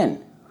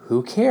 Again,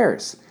 who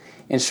cares?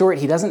 In short,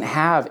 he doesn't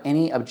have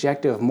any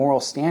objective moral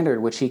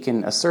standard which he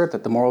can assert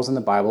that the morals in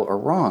the Bible are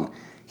wrong.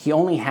 He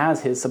only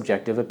has his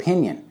subjective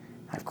opinion.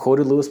 I've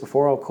quoted Lewis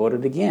before, I'll quote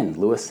it again.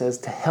 Lewis says,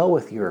 to hell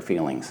with your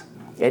feelings.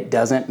 It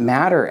doesn't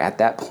matter at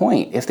that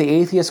point. If the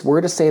atheist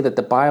were to say that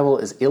the Bible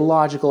is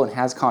illogical and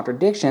has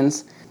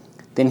contradictions,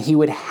 then he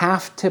would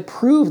have to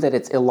prove that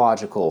it's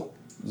illogical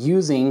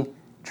using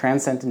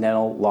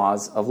transcendental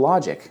laws of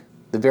logic,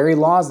 the very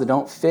laws that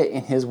don't fit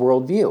in his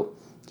worldview.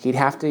 He'd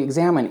have to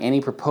examine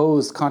any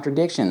proposed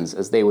contradictions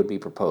as they would be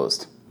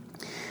proposed.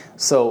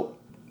 So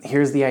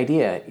here's the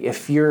idea.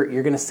 If you're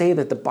going to say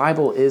that the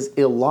Bible is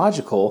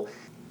illogical,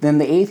 then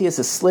the atheist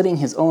is slitting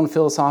his own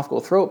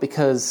philosophical throat,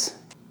 because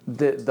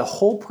the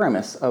whole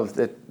premise of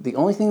the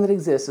only thing that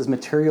exists is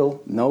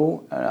material,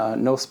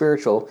 no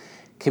spiritual,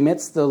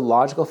 commits the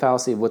logical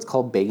fallacy of what's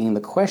called begging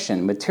the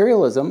question.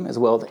 Materialism, as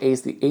well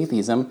as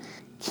atheism,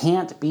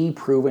 can't be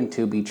proven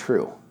to be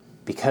true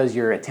because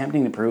you're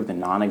attempting to prove the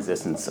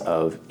non-existence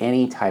of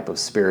any type of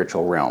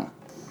spiritual realm.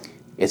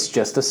 It's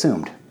just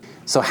assumed.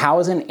 So how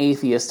is an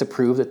atheist to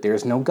prove that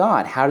there's no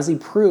God? How does he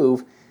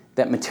prove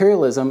that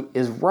materialism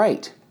is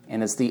right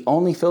and it's the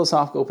only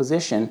philosophical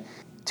position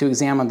to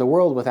examine the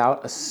world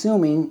without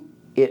assuming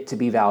it to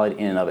be valid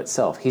in and of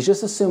itself? He's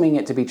just assuming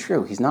it to be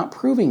true. He's not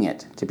proving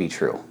it to be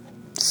true.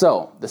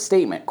 So, the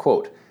statement,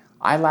 quote,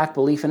 "I lack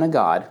belief in a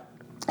God,"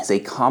 is a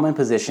common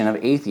position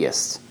of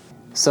atheists.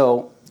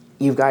 So,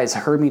 you guys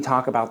heard me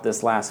talk about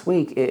this last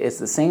week. It's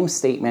the same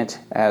statement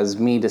as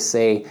me to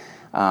say,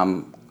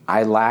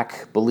 I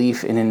lack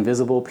belief in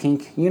invisible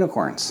pink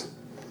unicorns.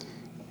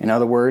 In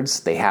other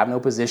words, they have no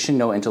position,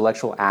 no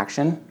intellectual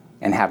action,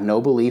 and have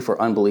no belief or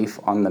unbelief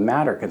on the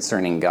matter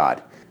concerning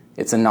God.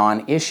 It's a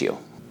non-issue.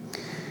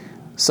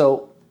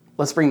 So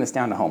let's bring this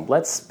down to home.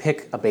 Let's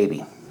pick a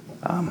baby.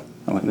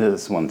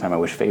 This is one time I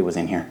wish Faye was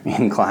in here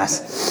in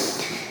class.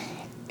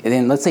 And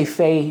then let's say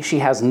Faye, she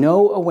has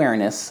no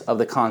awareness of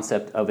the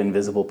concept of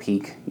invisible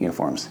peak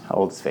uniforms. How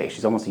old is Faye?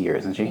 She's almost a year,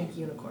 isn't she?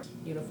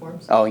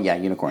 Uniforms. Oh, yeah,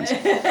 unicorns.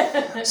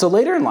 So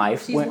later in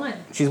life...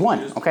 She's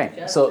one.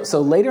 Okay.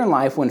 So later in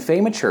life, when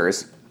Faye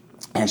matures,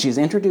 and she's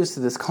introduced to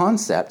this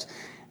concept,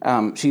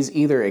 she's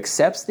either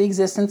accepts the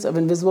existence of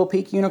invisible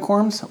peak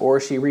unicorns, or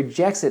she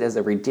rejects it as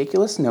a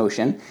ridiculous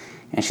notion,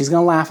 and she's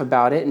going to laugh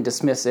about it and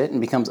dismiss it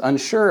and becomes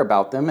unsure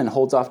about them and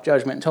holds off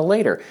judgment until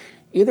later.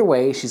 Either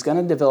way, she's going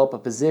to develop a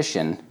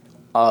position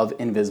of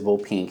invisible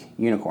pink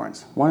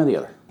unicorns, one or the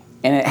other.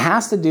 And it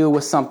has to do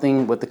with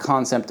something with the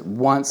concept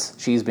once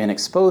she's been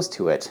exposed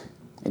to it.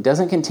 It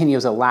doesn't continue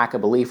as a lack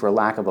of belief or a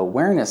lack of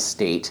awareness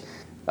state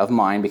of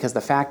mind, because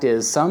the fact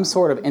is some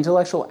sort of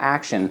intellectual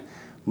action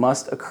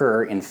must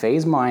occur in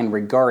Faye's mind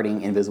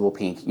regarding invisible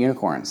pink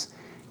unicorns.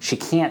 She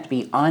can't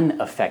be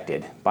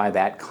unaffected by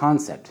that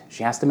concept.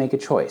 She has to make a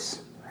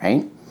choice,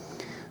 right?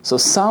 So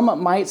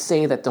some might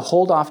say that to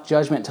hold off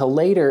judgment till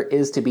later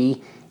is to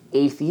be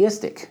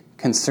atheistic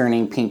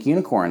concerning pink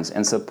unicorns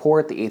and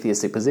support the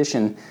atheistic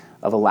position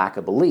of a lack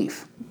of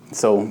belief.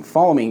 So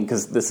follow me,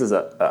 because this is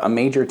a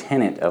major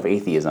tenet of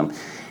atheism.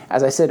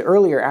 As I said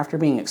earlier, after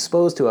being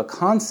exposed to a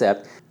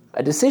concept,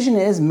 a decision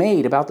is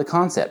made about the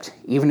concept,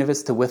 even if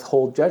it's to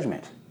withhold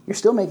judgment. You're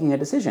still making a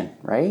decision,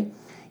 right?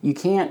 You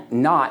can't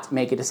not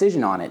make a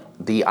decision on it.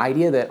 The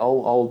idea that,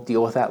 I'll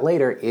deal with that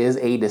later, is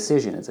a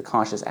decision. It's a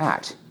conscious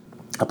act.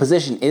 A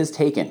position is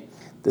taken.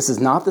 This is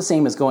not the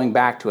same as going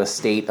back to a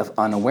state of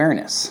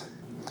unawareness.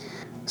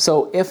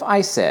 So if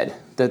I said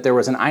that there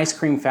was an ice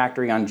cream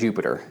factory on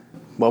Jupiter,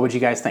 what would you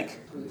guys think?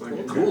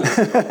 Cool.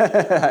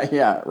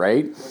 Yeah,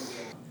 right?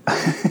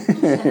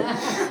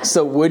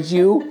 So would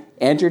you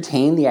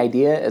entertain the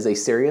idea as a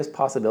serious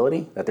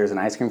possibility that there's an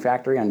ice cream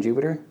factory on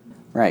Jupiter?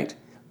 Right.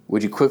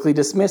 Would you quickly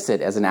dismiss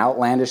it as an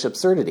outlandish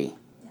absurdity?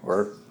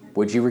 Or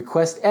would you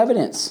request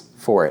evidence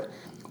for it?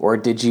 Or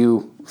did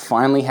you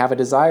finally have a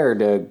desire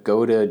to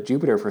go to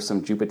Jupiter for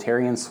some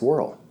Jupiterian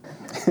swirl?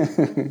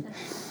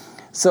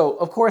 So,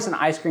 of course, an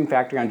ice cream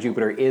factory on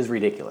Jupiter is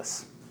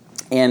ridiculous.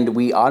 And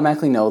we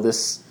automatically know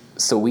this,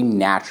 so we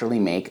naturally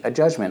make a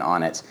judgment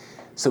on it.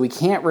 So we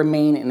can't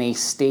remain in a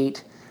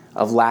state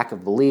of lack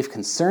of belief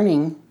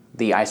concerning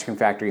the ice cream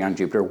factory on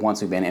Jupiter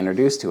once we've been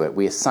introduced to it.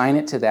 We assign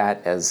it to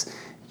that as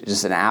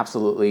just an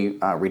absolutely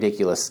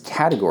ridiculous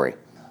category.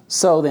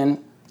 So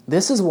then,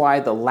 this is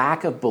why the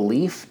lack of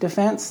belief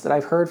defense that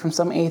I've heard from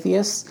some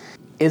atheists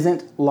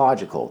isn't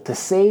logical. To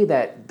say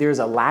that there's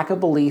a lack of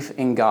belief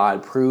in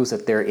God proves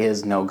that there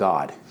is no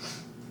God.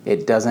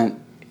 It doesn't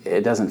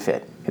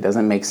fit. It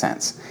doesn't make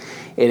sense.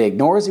 It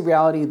ignores the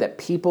reality that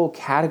people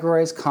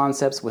categorize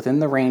concepts within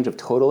the range of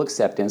total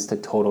acceptance to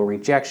total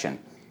rejection.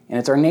 And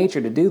it's our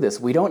nature to do this.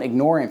 We don't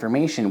ignore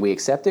information. We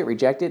accept it,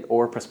 reject it,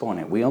 or postpone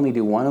it. We only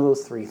do one of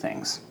those three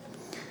things.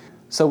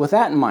 So with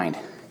that in mind,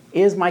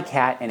 is my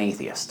cat an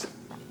atheist?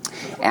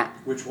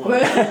 Which one?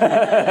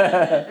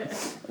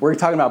 We're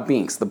talking about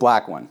Binks, the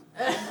black one.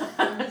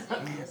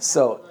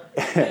 So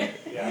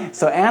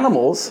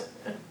animals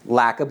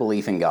lack a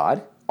belief in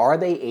God. Are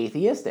they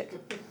atheistic?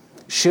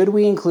 Should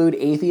we include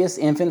atheists,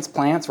 infants,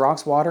 plants,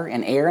 rocks, water,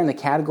 and air in the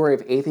category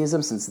of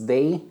atheism since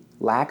they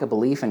lack a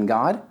belief in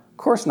God? Of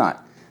course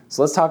not.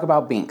 So let's talk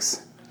about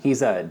Binks.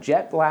 He's a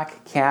jet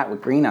black cat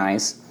with green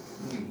eyes,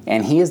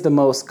 and he is the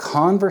most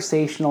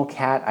conversational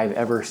cat I've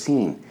ever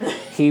seen.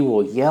 He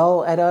will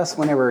yell at us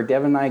whenever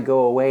Devin and I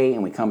go away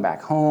and we come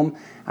back home.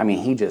 I mean,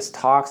 he just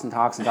talks and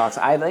talks and talks.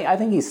 I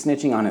think he's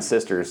snitching on his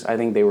sisters. I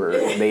think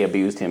they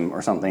abused him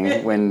or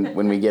something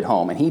when we get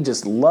home. And he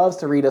just loves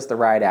to read us the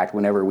riot act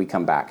whenever we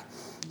come back.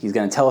 He's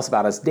going to tell us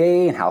about his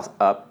day and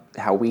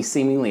how we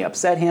seemingly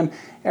upset him,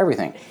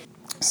 everything.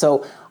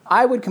 So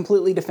I would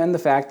completely defend the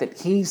fact that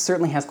he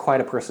certainly has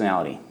quite a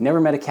personality. Never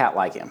met a cat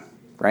like him,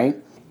 right?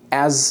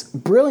 As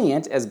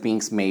brilliant as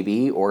Binks may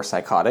be, or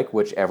psychotic,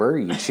 whichever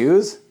you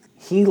choose,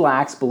 he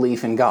lacks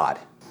belief in God.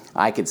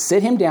 I could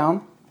sit him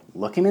down,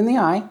 look him in the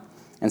eye,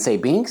 and say,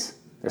 Binks,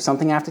 there's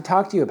something I have to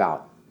talk to you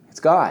about. It's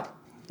God.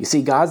 You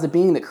see, God's the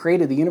being that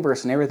created the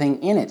universe and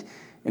everything in it,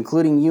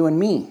 including you and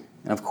me.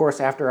 And of course,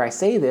 after I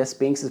say this,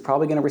 Binks is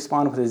probably going to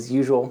respond with his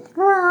usual,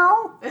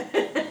 meow.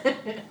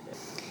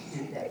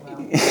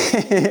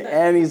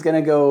 And he's going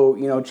to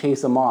go,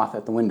 chase a moth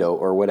at the window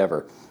or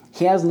whatever.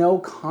 He has no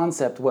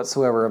concept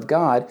whatsoever of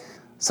God.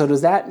 So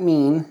does that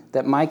mean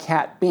that my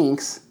cat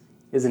Binks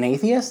is an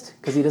atheist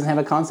because he doesn't have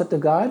a concept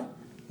of God?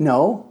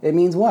 No. It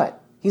means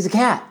what? He's a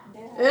cat.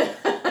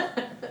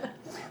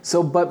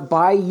 So, but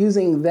by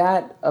using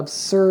that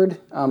absurd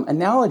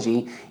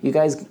analogy, you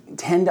guys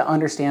tend to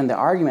understand the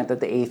argument that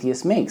the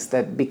atheist makes,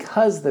 that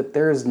because that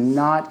there's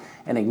not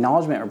an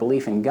acknowledgement or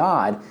belief in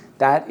God,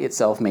 that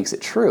itself makes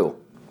it true.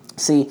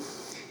 See,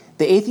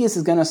 the atheist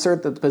is going to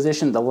assert that the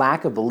position, the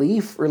lack of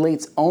belief,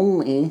 relates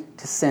only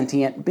to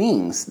sentient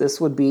beings. This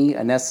would be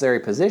a necessary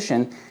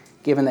position,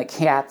 given that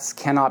cats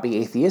cannot be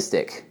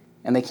atheistic,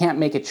 and they can't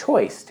make a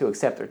choice to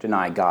accept or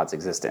deny God's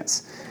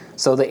existence.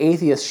 So the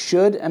atheist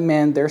should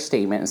amend their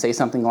statement and say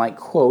something like,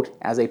 quote,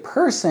 as a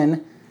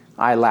person,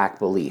 I lack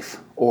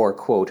belief. Or,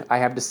 quote, I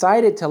have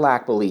decided to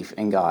lack belief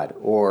in God.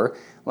 Or,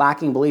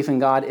 lacking belief in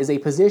God is a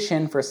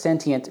position for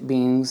sentient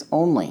beings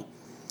only.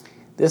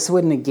 This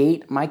would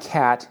negate my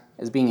cat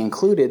as being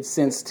included,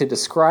 since to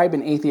describe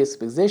an atheist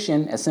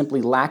position as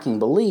simply lacking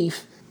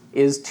belief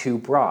is too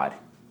broad.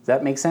 Does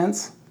that make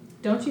sense?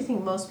 Don't you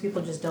think most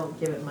people just don't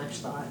give it much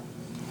thought?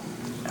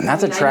 And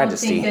that's a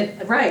tragedy.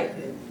 Right.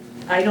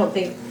 I don't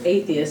think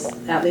atheists,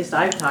 at least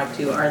I've talked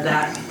to, are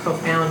that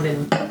profound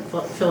and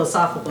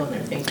philosophical in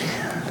their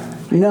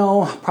thinking.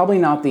 No, probably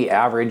not the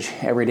average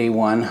everyday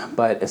one,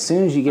 but as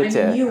soon as you get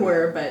to... you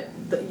were, but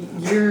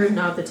you're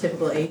not the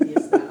typical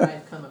atheist that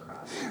I've come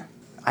across.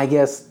 I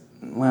guess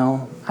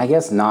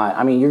not.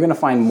 I mean, you're going to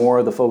find more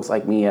of the folks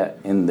like me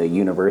in the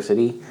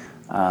university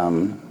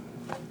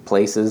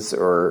places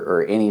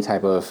or any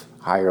type of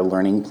higher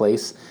learning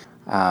place.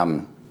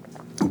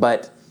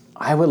 But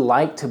I would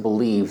like to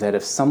believe that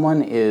if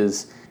someone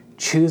is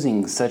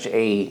choosing such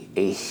a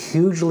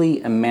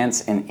hugely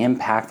immense and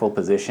impactful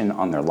position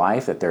on their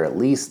life, that they're at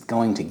least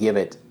going to give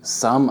it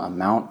some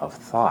amount of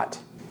thought.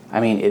 I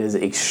mean, it is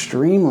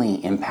extremely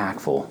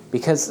impactful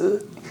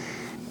because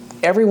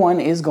everyone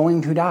is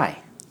going to die.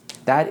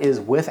 That is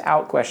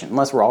without question,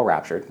 unless we're all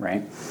raptured,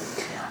 right?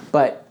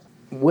 But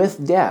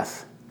with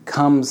death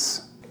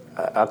comes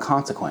a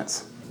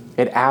consequence.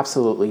 It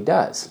absolutely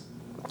does.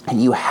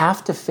 And you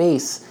have to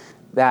face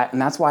that,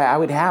 and that's why I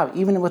would have,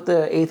 even with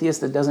the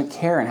atheist that doesn't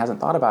care and hasn't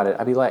thought about it,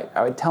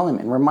 I would tell him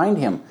and remind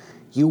him,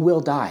 you will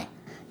die.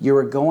 You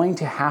are going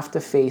to have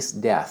to face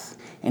death.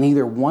 And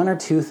either one or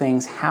two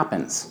things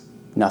happens,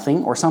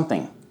 nothing or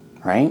something,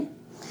 right?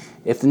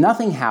 If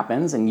nothing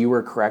happens and you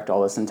were correct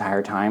all this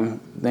entire time,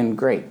 then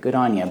great, good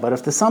on you. But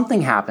if the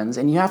something happens,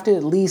 and you have to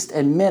at least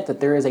admit that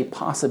there is a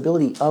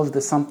possibility of the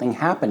something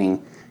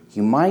happening,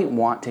 you might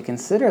want to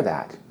consider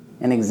that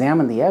and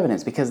examine the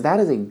evidence, because that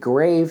is a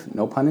grave,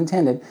 no pun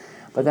intended,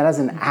 but that has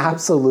an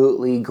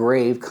absolutely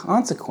grave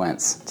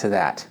consequence to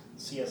that.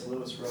 C.S.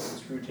 Lewis wrote the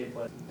Screw Tape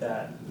Letter,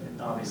 that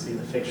obviously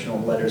the fictional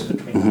letters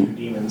between the two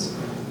demons,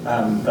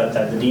 but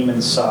that the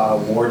demons saw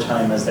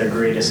wartime as their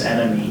greatest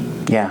enemy.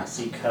 Yeah.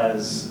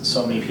 Because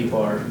so many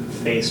people are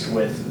faced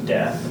with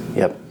death.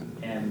 Yep.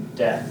 And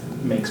death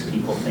makes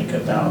people think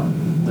about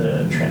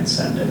the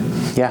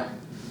transcendent. Yeah,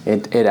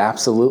 it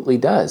absolutely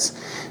does.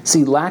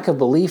 See, lack of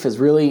belief is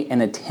really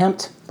an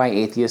attempt by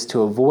atheists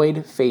to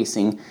avoid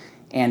facing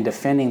and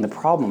defending the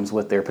problems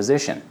with their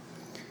position.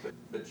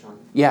 But John,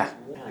 yeah.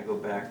 Can I go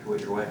back to what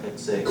your wife had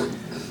to say?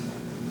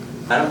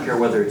 I don't care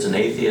whether it's an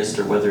atheist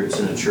or whether it's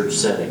in a church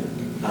setting.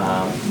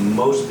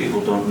 Most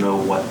people don't know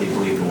what they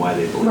believe and why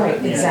they believe Right,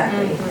 it.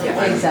 exactly.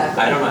 Yeah.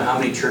 Exactly. I don't know how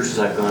many churches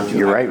I've gone to.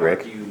 You're right,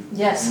 Rick.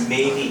 Yes.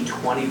 Maybe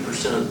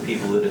 20% of the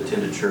people that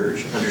attend a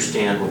church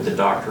understand what the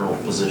doctrinal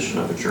position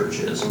of a church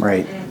is.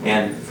 Right.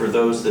 And for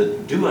those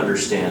that do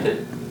understand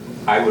it,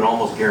 I would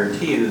almost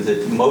guarantee you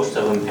that most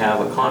of them have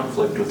a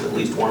conflict with at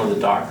least one of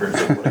the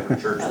doctrines of whatever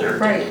church they're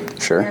attending.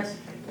 Right. Sure. Yes.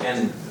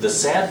 And the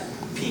sad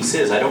piece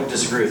is, I don't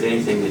disagree with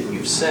anything that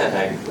you've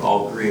said.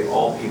 I'll agree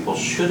all people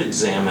should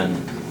examine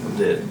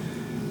it.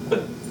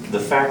 But the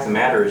fact of the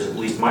matter is, at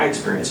least my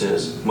experience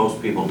is,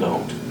 most people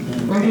don't.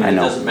 And I it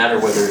know. doesn't matter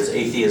whether it's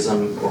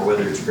atheism or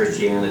whether it's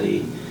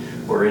Christianity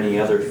or any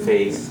other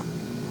faith.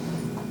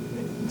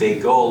 They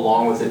go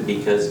along with it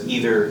because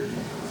either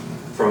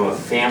from a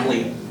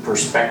family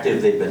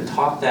perspective they've been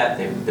taught that,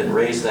 they've been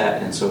raised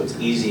that, and so it's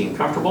easy and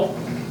comfortable,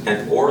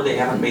 or they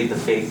haven't made the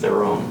faith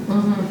their own.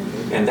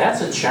 Mm-hmm. And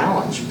that's a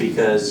challenge,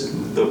 because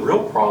the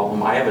real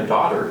problem, I have a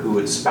daughter who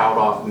would spout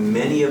off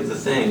many of the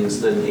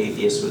things that an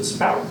atheist would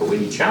spout, but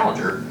when you challenge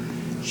her,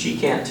 she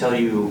can't tell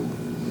you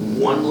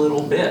one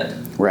little bit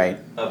Right.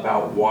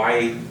 about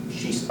why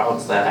she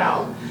spouts that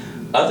out,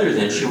 other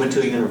than she went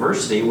to a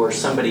university where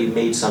somebody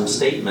made some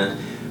statement,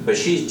 but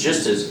she's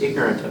just as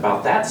ignorant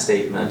about that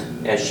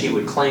statement as she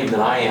would claim that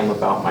I am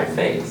about my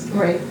faith.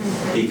 Right.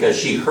 Because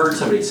she heard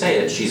somebody say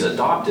it, she's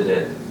adopted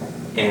it,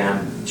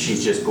 and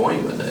she's just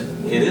going with it.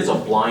 It is a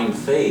blind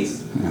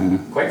faith,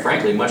 quite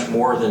frankly, much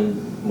more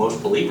than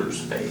most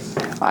believers' faith.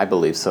 I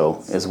believe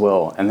so as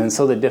well. And then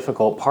so the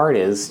difficult part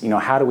is,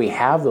 how do we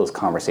have those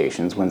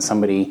conversations when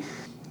somebody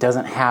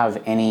doesn't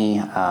have any,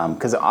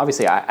 because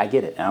obviously I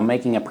get it, and I'm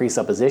making a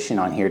presupposition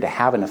on here to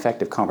have an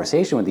effective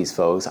conversation with these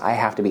folks. I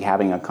have to be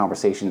having a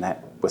conversation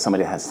with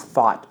somebody that has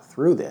thought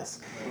through this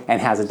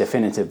and has a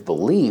definitive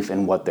belief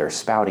in what they're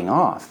spouting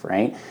off,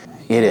 right?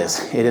 It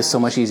is so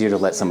much easier to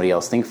let somebody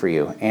else think for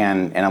you.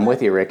 And I'm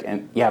with you, Rick.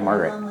 And yeah,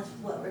 Margaret. Along with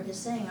what Rick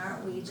just saying,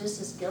 aren't we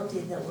just as guilty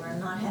that we're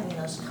not having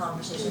those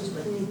conversations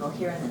with people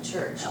here in the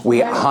church? We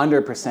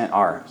 100%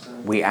 are.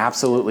 We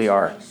absolutely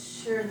are. Make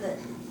sure that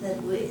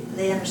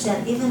they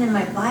understand. Even in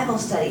my Bible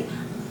study,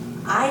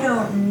 I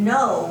don't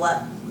know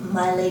what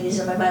my ladies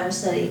in my Bible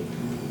study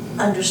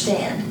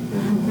understand.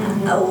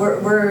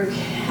 We're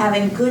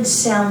having good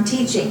sound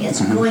teaching.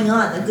 It's going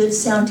on. The good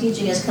sound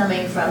teaching is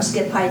coming from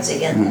Skip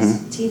Heitzig, and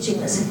this teaching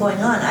that's going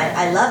on.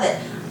 I love it.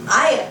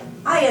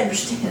 I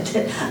understand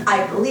it.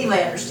 I believe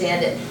I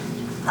understand it.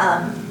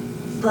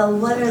 But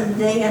what are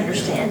they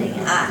understanding?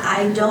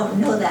 I don't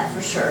know that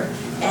for sure.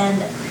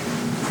 And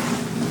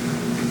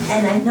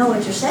I know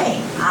what you're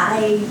saying.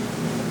 I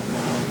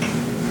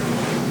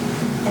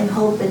am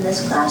hope in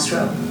this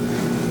classroom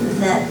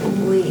that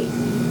we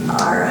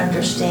are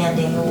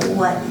understanding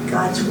what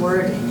God's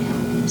Word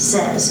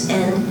says,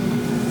 and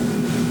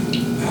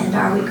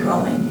are we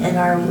growing, and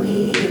are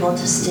we able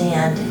to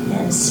stand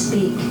and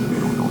speak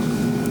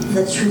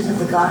the truth of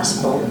the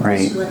gospel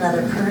to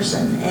another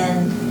person,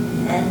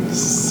 and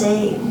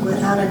say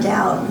without a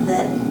doubt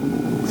that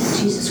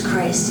Jesus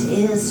Christ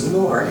is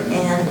Lord,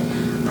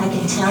 and I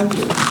can tell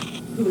you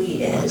who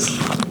He is,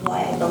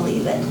 why I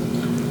believe it.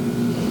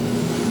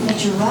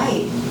 But you're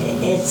right,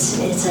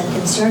 it's a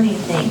concerning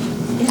thing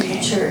in the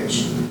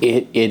church.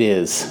 It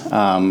is.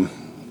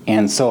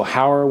 And so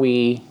how are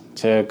we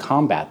to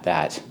combat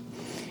that?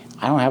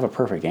 I don't have a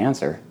perfect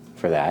answer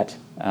for that.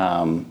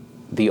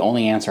 The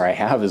only answer I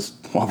have is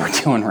what we're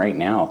doing right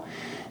now,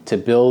 to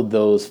build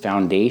those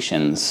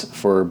foundations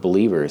for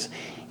believers.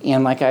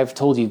 And like I've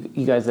told you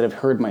guys that have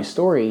heard my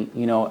story,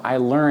 I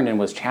learned and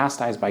was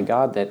chastised by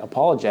God that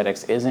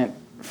apologetics isn't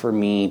for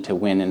me to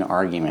win an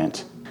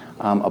argument.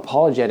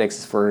 Apologetics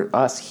is for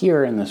us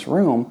here in this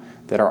room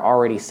that are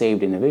already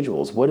saved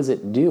individuals. What does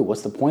it do?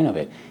 What's the point of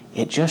it?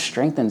 It just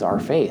strengthens our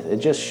faith. It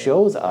just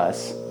shows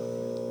us,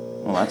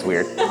 well, that's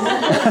weird.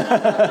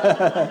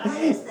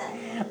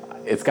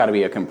 It's got to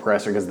be a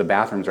compressor because the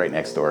bathroom's right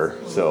next door.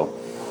 So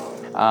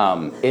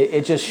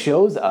it just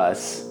shows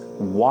us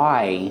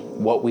why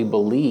what we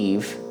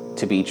believe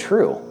to be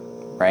true,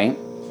 right?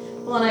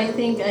 Well, and I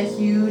think a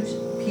huge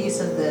piece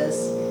of this,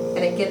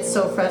 and it gets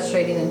so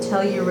frustrating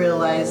until you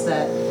realize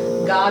that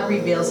God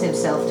reveals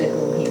Himself to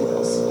whom He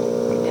wills.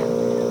 Yeah.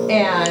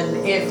 And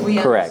if we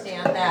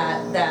understand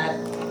that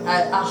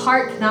a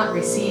heart cannot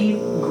receive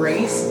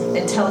grace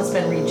until it's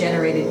been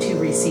regenerated to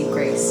receive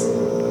grace.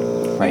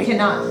 Right.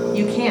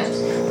 You can't.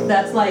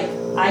 That's like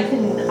I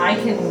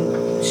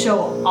can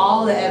show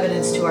all the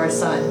evidence to our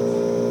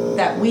son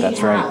that we have.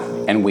 That's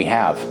right. And we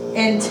have.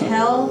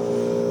 Until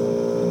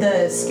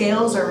the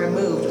scales are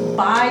removed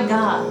by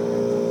God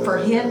for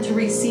Him to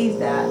receive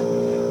that,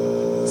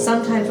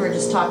 sometimes we're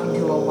just talking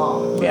to a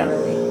wall,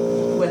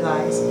 literally, with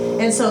eyes.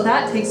 And so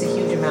that takes a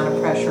huge amount of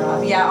pressure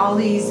off. Yeah, all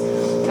these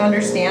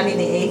understanding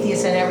the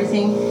atheists and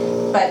everything,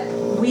 but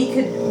we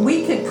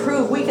could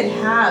prove, we could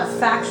have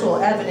factual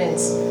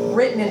evidence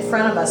written in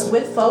front of us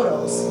with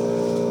photos,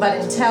 but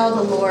until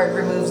the Lord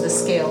removes the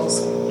scales,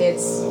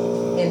 it's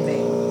in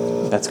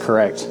vain. That's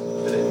correct.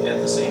 But at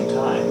the same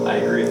time, I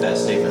agree with that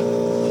statement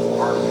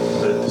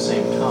wholeheartedly, but at the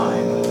same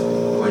time,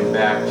 going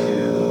back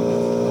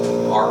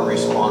to our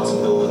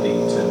responsibility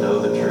to know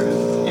the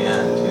truth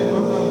and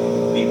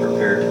to be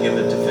prepared to give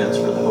a defense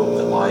for the hope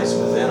that lies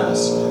within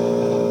us,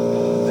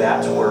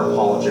 that's where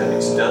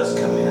apologetics does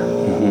come in.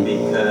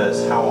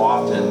 Because how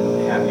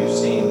often have you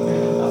seen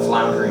a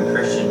floundering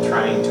Christian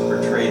trying to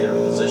portray their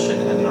position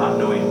and not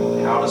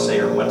knowing how to say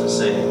or what to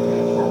say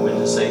or when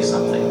to say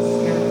something?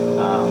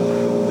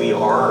 We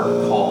are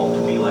called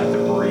to be like the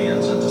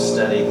Bereans and to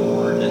study the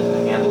Word and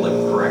to handle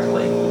it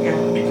correctly.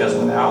 Because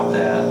without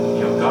that,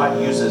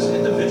 God uses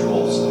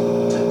individuals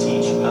to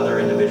teach other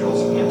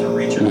individuals and to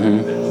reach other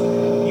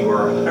individuals. You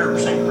are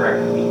 100%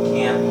 correct. We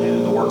can't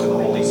do the work of the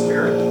Holy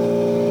Spirit.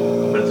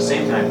 But at the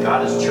same time,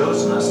 God has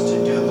chosen us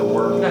to do the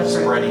work of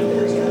spreading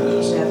His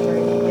news. That's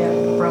right. Yeah,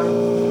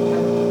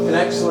 Brian. An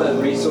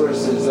excellent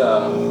resource is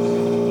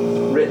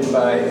written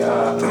by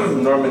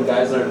Norman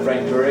Geisler and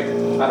Frank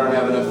Turek. I don't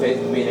have enough faith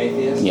to be an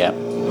atheist. Yeah.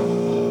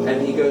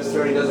 And he goes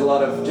through and he does a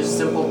lot of just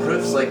simple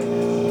proofs, like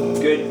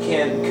good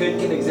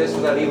can exist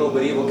without evil,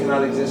 but evil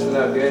cannot exist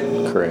without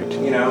good. Correct.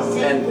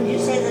 And would you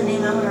say the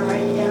name? I'm going to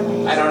write it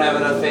down. I don't have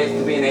enough faith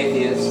to be an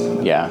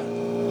atheist. Yeah.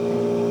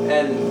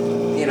 And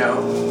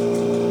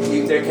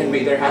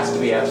there has to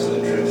be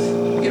absolute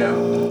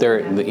truth.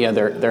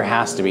 There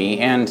has to be,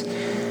 and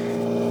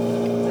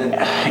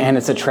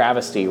it's a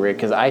travesty, Rick,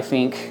 because I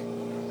think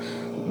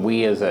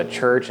we as a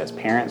church, as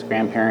parents,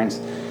 grandparents,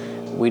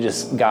 we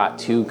just got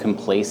too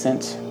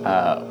complacent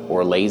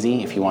or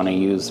lazy, if you want to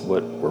use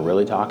what we're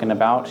really talking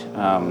about,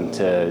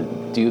 to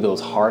do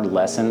those hard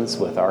lessons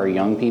with our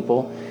young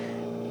people.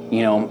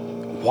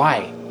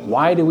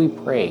 Why do we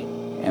pray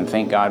and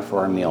thank God for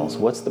our meals?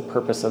 What's the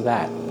purpose of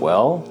that?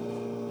 Well,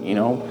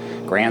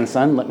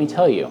 grandson, let me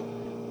tell you.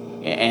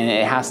 And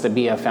it has to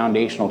be a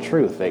foundational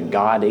truth that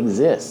God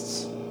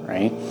exists,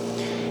 right?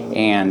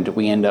 And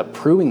we end up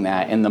proving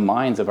that in the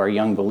minds of our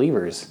young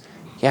believers.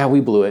 Yeah, we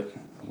blew it.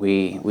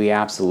 We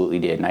absolutely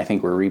did, and I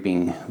think we're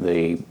reaping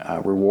the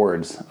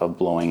rewards of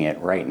blowing it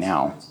right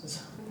now.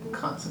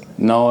 Consequence.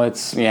 No,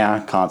 it's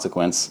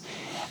consequence.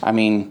 I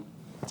mean,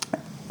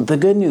 the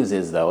good news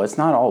is, though, it's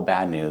not all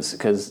bad news,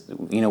 because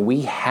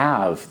we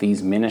have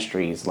these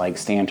ministries like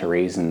Stand to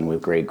Reason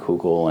with Greg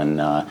Kugel and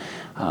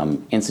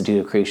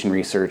Institute of Creation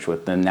Research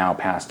with the now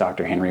past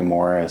Dr. Henry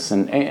Morris,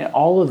 and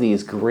all of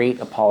these great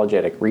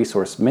apologetic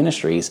resource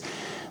ministries.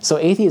 So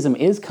atheism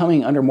is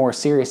coming under more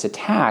serious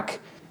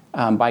attack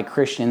by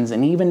Christians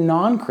and even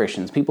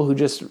non-Christians, people who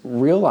just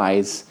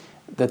realize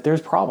that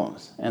there's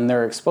problems and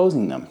they're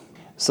exposing them.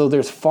 So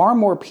there's far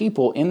more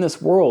people in this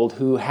world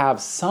who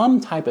have some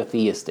type of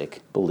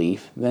theistic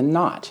belief than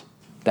not.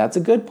 That's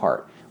a good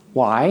part.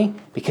 Why?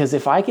 Because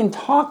if I can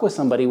talk with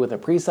somebody with a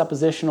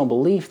presuppositional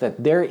belief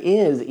that there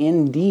is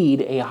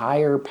indeed a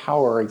higher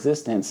power or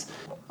existence,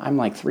 I'm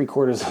like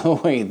 3/4 of the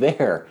way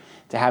there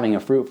to having a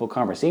fruitful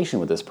conversation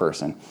with this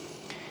person.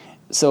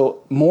 So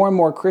more and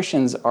more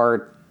Christians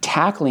are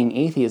tackling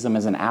atheism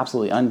as an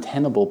absolutely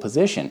untenable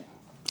position.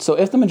 So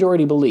if the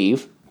majority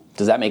believe,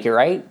 does that make it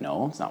right?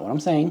 No, it's not what I'm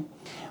saying.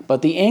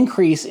 But the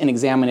increase in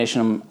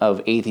examination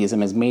of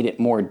atheism has made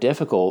it more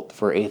difficult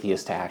for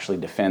atheists to actually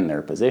defend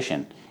their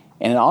position.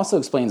 And it also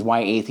explains why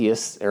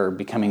atheists are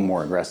becoming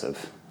more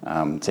aggressive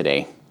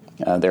today.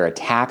 Their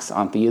attacks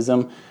on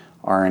theism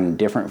are in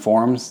different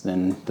forms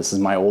than, this is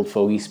my old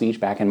fogey speech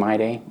back in my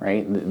day,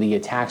 right? The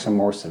attacks are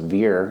more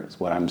severe, is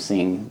what I'm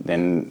seeing,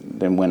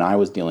 than when I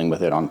was dealing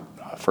with it on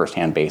a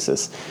first-hand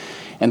basis.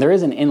 And there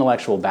is an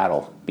intellectual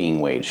battle being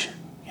waged.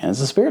 And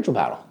it's a spiritual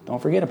battle.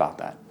 Don't forget about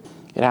that.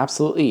 It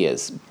absolutely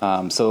is.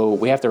 So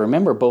we have to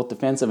remember both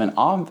defensive and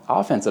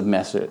offensive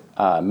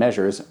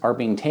measures are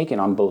being taken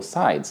on both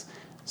sides.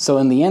 So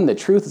in the end, the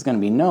truth is going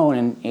to be known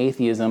and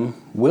atheism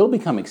will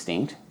become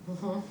extinct.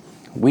 Mm-hmm.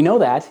 We know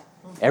that.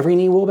 Every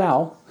knee will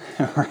bow,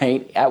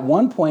 right? At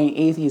one point,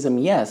 atheism,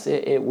 yes,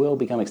 it will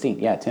become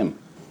extinct. Yeah, Tim.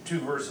 2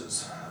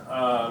 verses.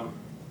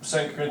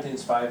 2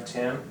 Corinthians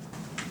 5:10.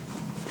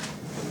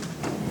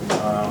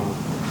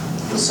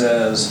 It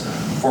says,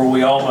 "For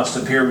we all must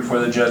appear before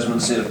the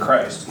judgment seat of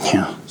Christ,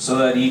 so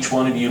that each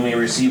one of you may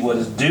receive what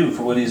is due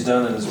for what he's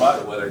done in his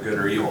body, whether good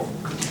or evil."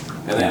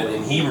 And then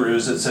in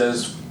Hebrews it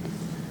says,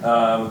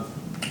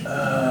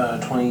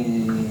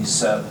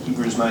 27,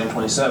 Hebrews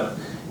 9:27,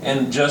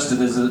 "And just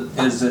as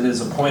it is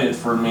appointed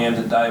for man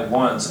to die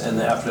once, and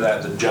after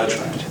that the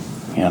judgment."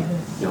 Yeah.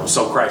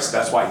 So Christ,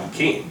 that's why he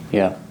came.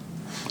 Yeah,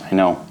 I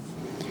know.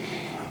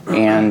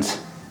 And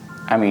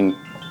I mean,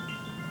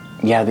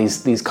 yeah,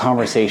 these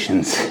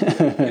conversations,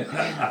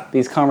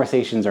 these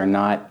conversations are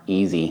not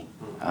easy.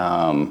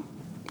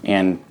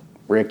 And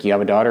Rick, you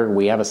have a daughter.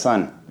 We have a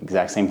son.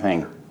 Exact same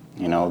thing.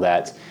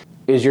 That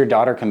is your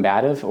daughter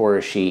combative, or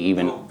is she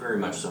even? Oh, very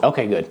much so.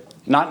 Okay, good.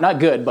 Not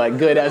good, but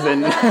good as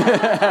in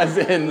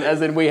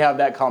as in we have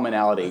that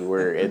commonality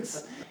where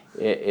it's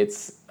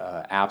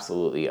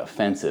absolutely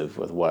offensive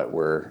with what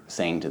we're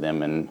saying to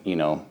them, and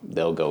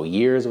they'll go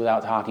years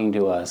without talking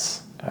to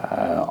us.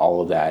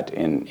 All of that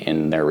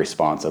in their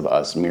response of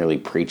us merely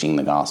preaching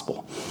the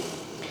gospel.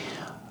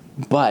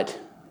 But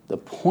the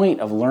point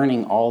of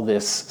learning all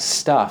this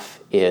stuff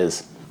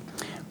is,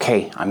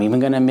 okay, I'm even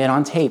going to admit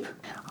on tape,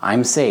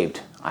 I'm saved.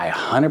 I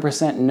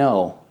 100%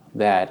 know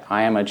that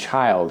I am a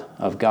child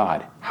of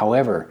God.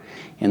 However,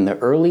 in the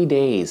early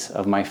days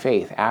of my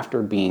faith,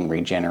 after being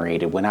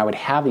regenerated, when I would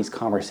have these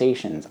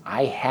conversations,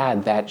 I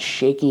had that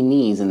shaky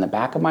knees in the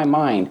back of my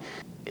mind.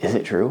 Is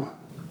it true?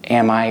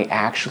 Am I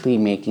actually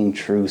making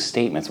true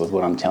statements with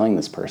what I'm telling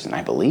this person?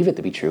 I believe it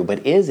to be true,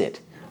 but is it?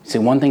 See,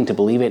 one thing to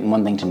believe it and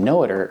one thing to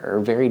know it are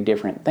very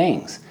different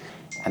things.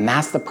 And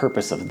that's the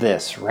purpose of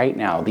this right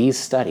now, these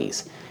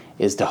studies,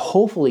 is to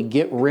hopefully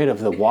get rid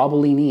of the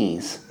wobbly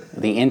knees,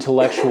 the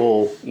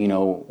intellectual,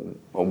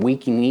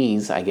 weak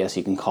knees, I guess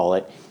you can call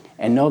it,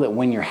 and know that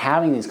when you're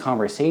having these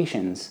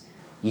conversations,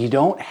 you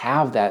don't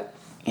have that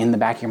in the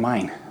back of your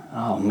mind.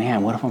 Oh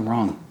man, what if I'm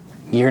wrong?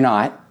 You're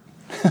not.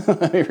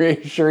 Let me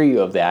reassure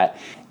you of that.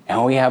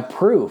 And we have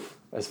proof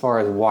as far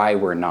as why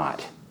we're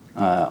not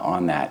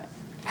on that.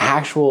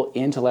 Actual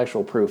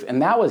intellectual proof.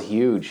 And that was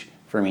huge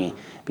for me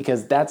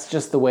because that's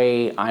just the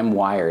way I'm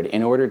wired.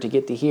 In order to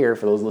get to here,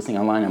 for those listening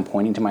online, I'm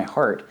pointing to my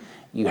heart,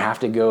 you have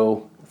to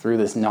go through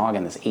this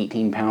noggin, this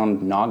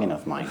 18-pound noggin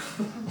of mine.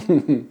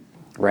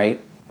 Right?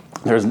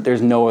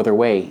 There's no other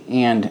way.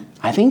 And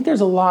I think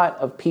there's a lot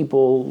of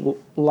people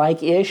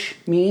like-ish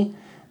me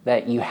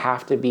that you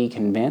have to be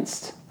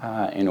convinced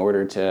in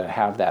order to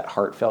have that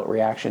heartfelt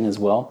reaction as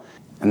well.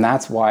 And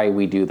that's why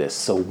we do this.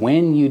 So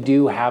when you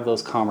do have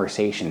those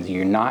conversations,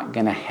 you're not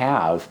going to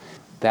have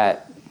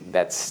that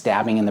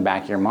stabbing in the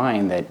back of your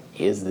mind that,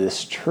 is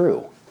this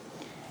true?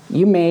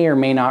 You may or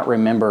may not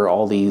remember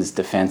all these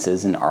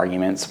defenses and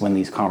arguments when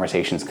these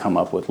conversations come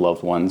up with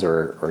loved ones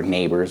or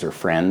neighbors or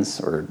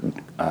friends or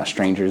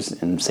strangers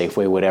in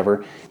Safeway,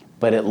 whatever.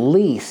 But at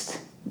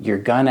least you're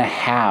going to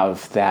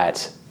have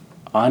that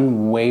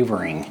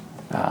unwavering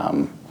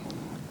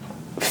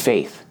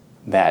faith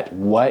that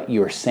what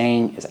you're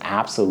saying is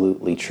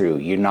absolutely true.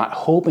 You're not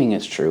hoping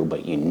it's true,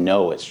 but you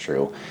know it's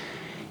true.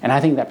 And I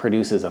think that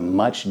produces a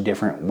much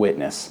different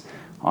witness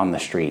on the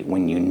street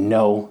when you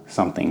know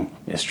something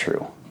is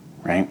true,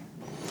 right?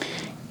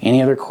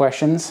 Any other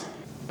questions?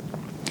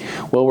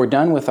 Well, we're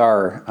done with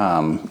our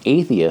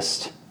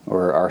atheist,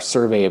 or our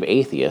survey of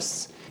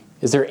atheists.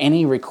 Is there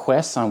any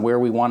requests on where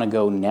we want to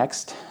go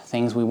next,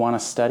 things we want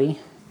to study?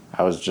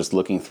 I was just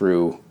looking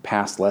through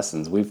past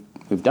lessons. We've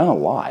done a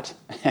lot,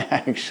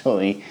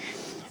 actually.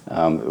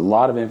 A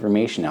lot of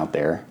information out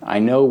there. I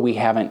know we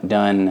haven't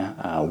done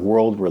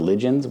world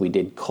religions. We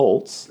did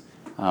cults.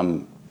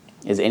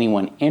 Is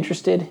anyone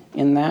interested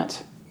in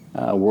that?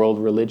 World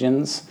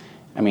religions?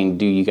 I mean,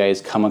 do you guys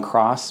come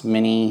across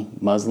many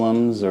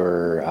Muslims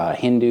or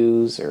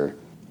Hindus, or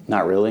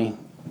not really?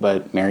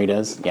 But Mary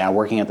does? Yeah,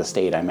 working at the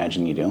state, I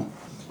imagine you do.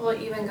 Well,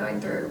 even going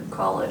through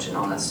college and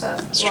all that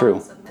stuff. It's true.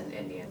 Lots of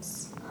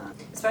Indians,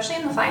 especially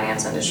in the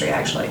finance industry,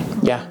 actually.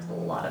 Yeah. A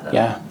lot of them.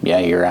 Yeah,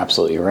 you're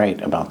absolutely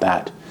right about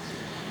that.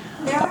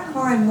 There are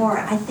more and more.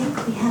 I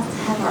think we have to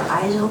have our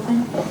eyes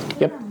open. Yep.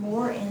 There are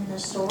more in the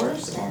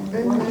stores and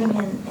working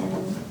in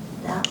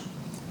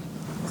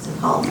what's it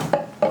called?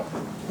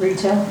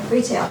 Retail.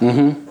 Retail.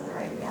 Mm-hmm.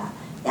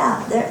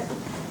 Yeah,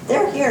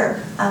 they're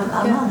here. I'm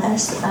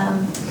honest.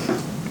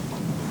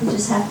 You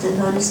just have to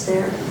notice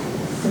their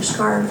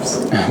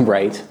scarves.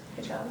 Right.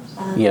 Good job.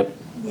 Yep.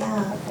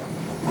 Yeah,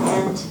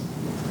 and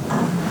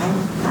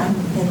I'm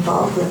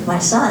involved with my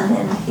son,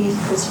 and he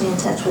puts me in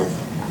touch with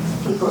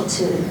people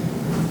to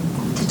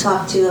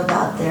talk to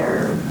about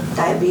their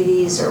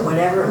diabetes or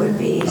whatever it would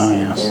be. Oh,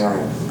 yes. There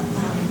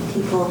are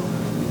people.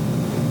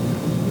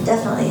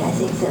 Definitely, I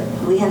think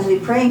that we have to be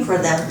praying for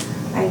them.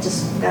 I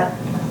just got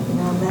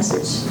a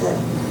message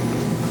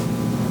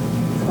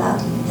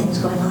about things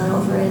going on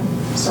over in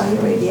Saudi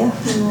Arabia.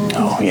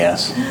 Oh,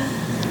 yes.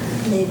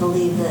 They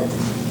believe that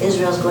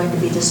Israel is going to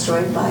be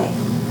destroyed by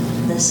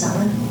this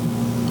summer.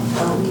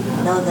 So we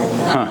know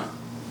that.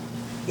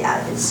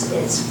 Yeah,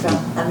 it's from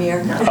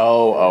Amir.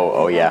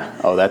 Oh, yeah.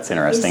 Oh, that's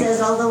interesting. He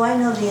says, although I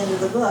know the end of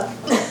the book,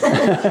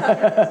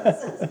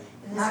 it's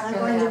not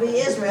going to be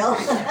Israel.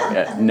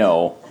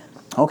 No.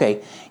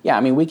 Okay. Yeah, I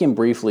mean, we can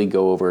briefly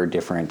go over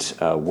different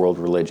world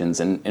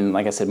religions. And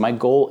like I said, my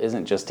goal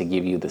isn't just to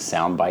give you the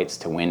sound bites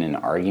to win an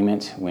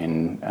argument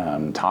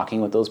when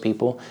talking with those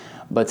people,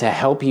 but to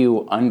help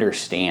you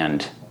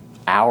understand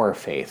our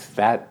faith.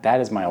 That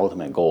is my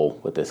ultimate goal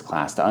with this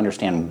class, to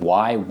understand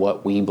why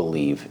what we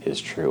believe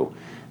is true.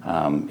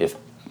 If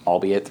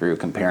albeit through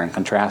compare and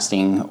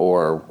contrasting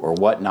or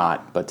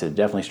whatnot, but to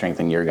definitely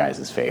strengthen your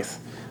guys' faith.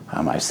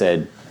 I've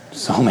said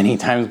so many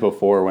times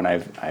before when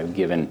I've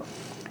given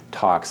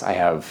talks, I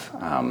have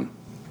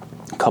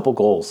a couple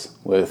goals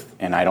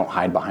and I don't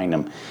hide behind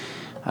them.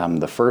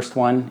 The first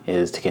one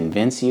is to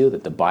convince you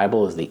that the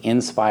Bible is the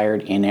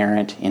inspired,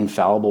 inerrant,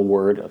 infallible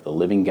word of the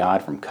living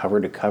God from cover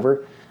to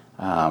cover.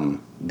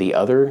 The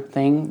other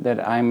thing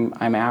that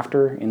I'm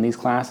after in these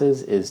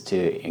classes is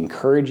to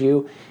encourage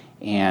you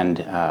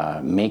and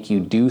make you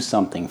do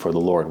something for the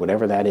Lord,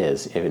 whatever that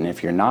is. And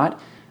if you're not,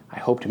 I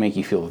hope to make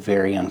you feel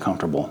very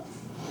uncomfortable.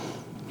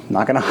 I'm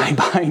not going to hide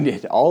behind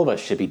it. All of us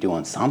should be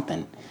doing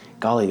something.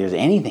 Golly, there's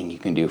anything you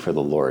can do for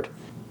the Lord.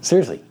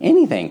 Seriously,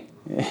 anything.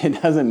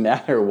 It doesn't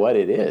matter what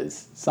it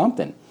is.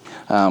 Something.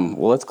 Well,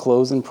 let's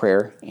close in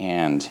prayer,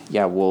 and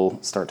we'll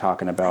start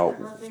talking about. I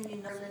don't know if you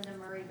know Linda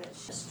Murray, but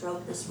she had a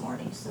stroke this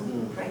morning, so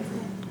pray for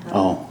him.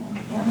 Oh.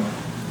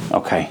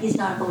 Okay. He's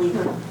not a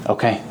believer.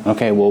 Okay.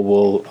 Well,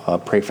 we'll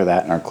pray for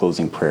that in our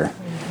closing prayer.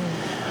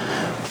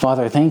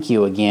 Father, thank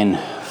you again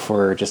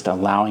for just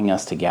allowing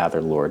us to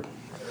gather, Lord.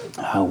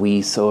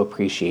 We so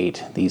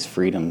appreciate these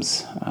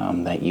freedoms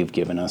that you've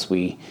given us.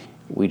 We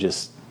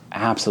just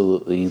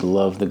absolutely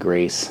love the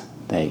grace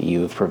that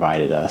you have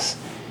provided us.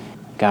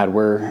 God,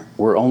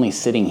 we're only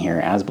sitting here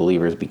as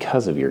believers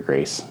because of your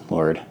grace,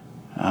 Lord.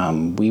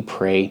 We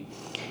pray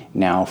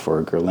now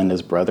for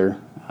Gerlinda's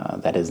brother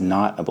that is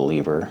not a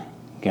believer.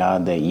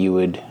 God, that you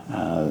would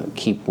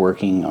keep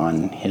working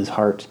on his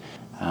heart.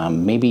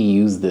 Maybe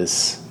use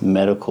this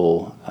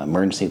medical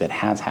emergency that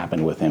has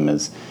happened with him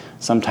as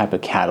some type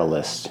of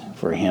catalyst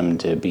for him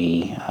to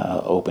be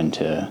open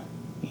to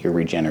your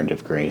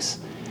regenerative grace.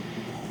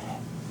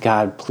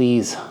 God,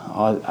 please,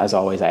 as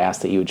always, I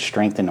ask that you would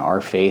strengthen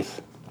our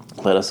faith.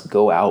 Let us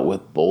go out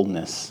with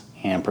boldness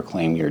and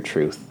proclaim your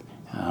truth,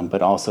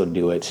 but also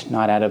do it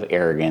not out of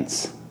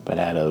arrogance, but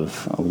out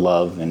of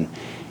love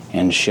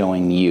and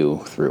showing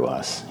you through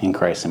us. In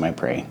Christ's name I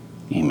pray.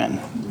 Amen.